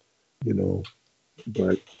example,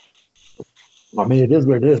 But I mean, it is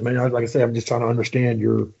what it is, man. Like I say, I'm just trying to understand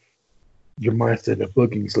your mindset of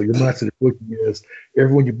booking. So your mindset of booking is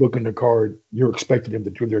everyone you book in the card, you're expecting them to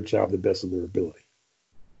do their job the best of their ability.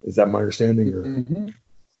 Is that my understanding? Or?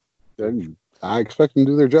 Mm-hmm. I expect them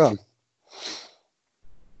to do their job.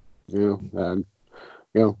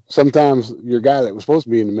 Sometimes your guy that was supposed to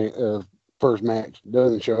be in the first match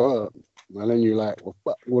doesn't show up, and then you're like, well,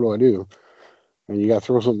 fuck, what do I do? And you got to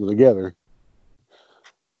throw something together.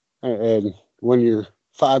 And when you're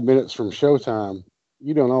 5 minutes from showtime,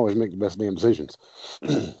 you don't always make the best damn decisions.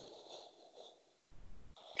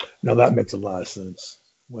 No, that makes a lot of sense.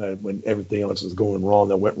 When everything else is going wrong,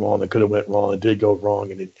 that went wrong, that could have went wrong, it did go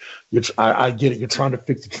wrong, and I get it. You're trying to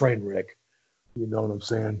fix the train wreck. You know what I'm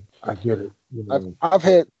saying? I get it. I've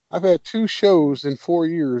had 2 shows in 4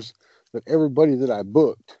 years that everybody that I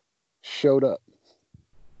booked showed up.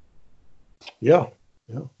 Yeah.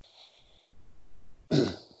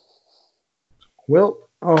 Well,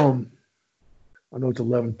 I know it's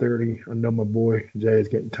 11:30. I know my boy Jay is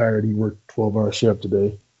getting tired. He worked 12-hour shift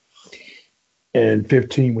today, and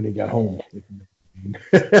 15 when he got home.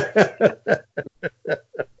 But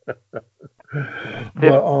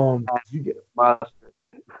you get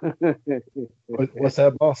what's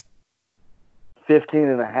that, boss? 15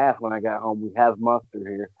 and a half when I got home. We have mustard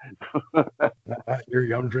here. I hear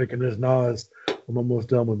you. I'm drinking this Nas. I'm almost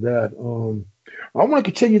done with that. I want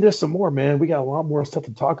to continue this some more, man. We got a lot more stuff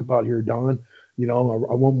to talk about here, Don. I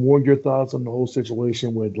want more of your thoughts on the whole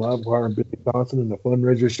situation with Livewire and Billy Johnson and the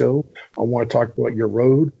fundraiser show. I want to talk about your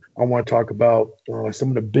road. I want to talk about some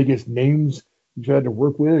of the biggest names you've had to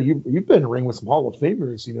work with. You've been in the ring with some Hall of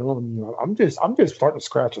Famers. I'm just starting to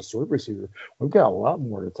scratch the surface here. We've got a lot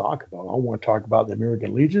more to talk about. I want to talk about the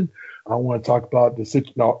American Legion. I want to talk about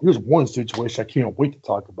now, here's one situation I can't wait to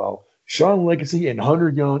talk about. Shawn Legacy and Hunter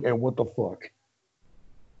Young and what the fuck.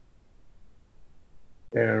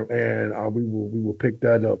 And we will pick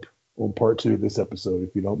that up on part 2 of this episode,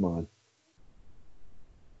 if you don't mind.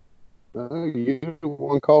 You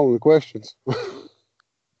want calling the questions.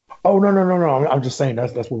 Oh, no. I'm just saying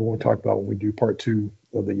that's what we want to talk about when we do part 2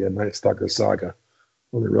 of the Night Stalker saga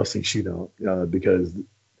on the wrestling shootout, because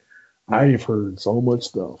I've heard so much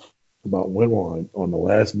stuff about what went on the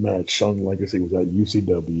last match. Shawn Legacy was at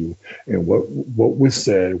UCW, and what was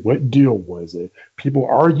said, what deal was it? People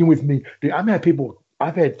arguing with me. Dude, I've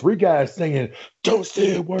had 3 guys saying, "Don't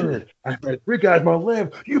say a word." I've had 3 guys on my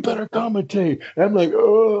left, "You better commentate." And I'm like,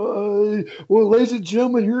 well, ladies and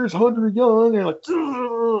gentlemen, here's Hunter Young. And I've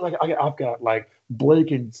got like Blake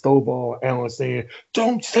and Stovall Allen saying,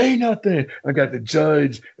 "Don't say nothing." I got the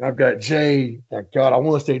judge, and I've got Jay. God, I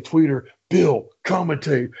want to say tweeter, Bill,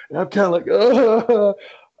 commentate. And I'm kind of like,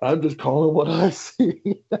 I'm just calling what I see.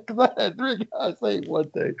 Because I had 3 guys saying one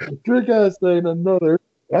thing, 3 guys saying another.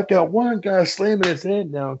 I got one guy slamming his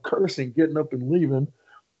hand down, cursing, getting up and leaving.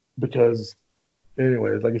 Because,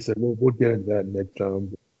 anyways, like I said, we'll get into that next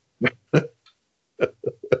time.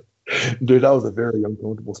 Dude, that was a very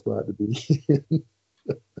uncomfortable spot to be in.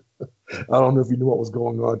 I don't know if you knew what was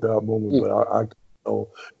going on at that moment, but I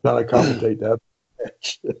kind of commentate that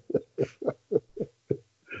match.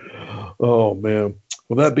 Oh, man.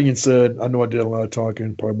 Well, that being said, I know I did a lot of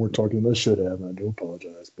talking, probably more talking than I should have, and I do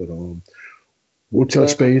apologize. But we'll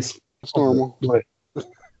touch base. It's normal.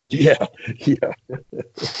 Yeah.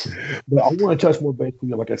 But I want to touch more base with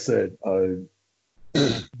you. Like I said, the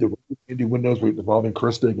indie windows involving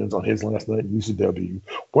Chris Diggins on his last night at UCW.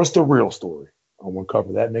 What's the real story? I want to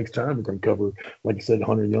cover that next time. We're going to cover, like I said,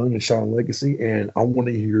 Hunter Young and Shawn Legacy, and I want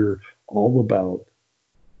to hear all about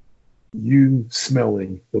you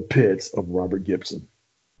smelling the pits of Robert Gibson.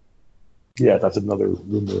 Yeah, that's another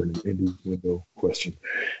rumor in the indie window question.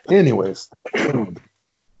 Anyways.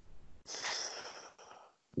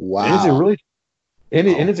 Wow. And is it really?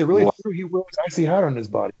 And is it really true he wears icy hot on his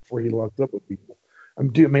body before he locked up with people? I've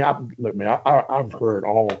heard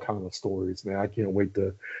all kind of stories, man. I can't wait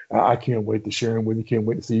to share them with you. Can't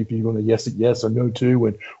wait to see if you're going to yes or no to,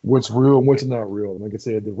 and what's real and what's not real. Like I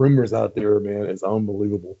said, the rumors out there, man, is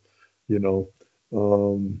unbelievable. So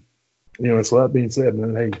that being said,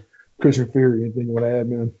 man, hey, Christian Fury, anything you want to add,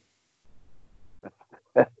 man?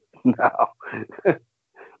 No.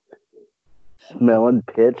 Smelling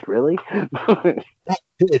pits, really?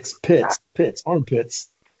 Pits, armpits.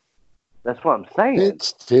 That's what I'm saying.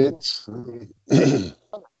 Tits.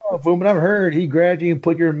 Oh, from what I've heard, he grabbed you and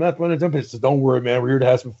put your mouth on his armpit. Says, "Don't worry, man. We're here to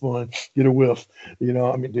have some fun. Get a whiff." You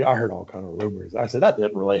know, I mean, dude, I heard all kind of rumors. I said that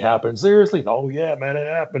didn't really happen. Seriously? Oh yeah, man, it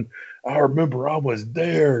happened. I remember I was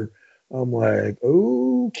there. I'm like,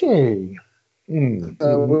 okay.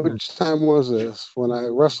 Which time was this? When I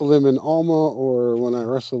wrestled him in Alma or when I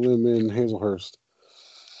wrestled him in Hazelhurst?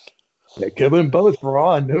 It could have been both for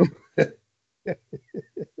all I know. I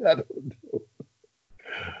don't know.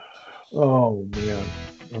 Oh man.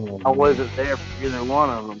 I wasn't there for either one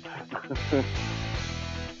of them.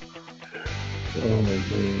 Oh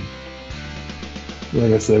man.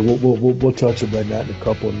 Like I said, we'll touch about that in a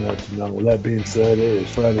couple of minutes. Now, with that being said, it is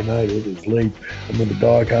Friday night. It is late. I'm in the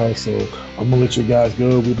doghouse, so I'm gonna let you guys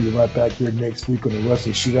go. We'll be right back here next week on the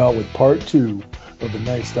Wrestling Shootout with part 2 of the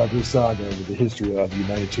Night Stalker saga with the history of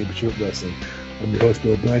United Championship Wrestling. I'm your host,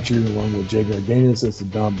 Bill Blanchard, along with Jay Garganis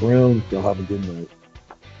and Don Brown. Y'all have a good night.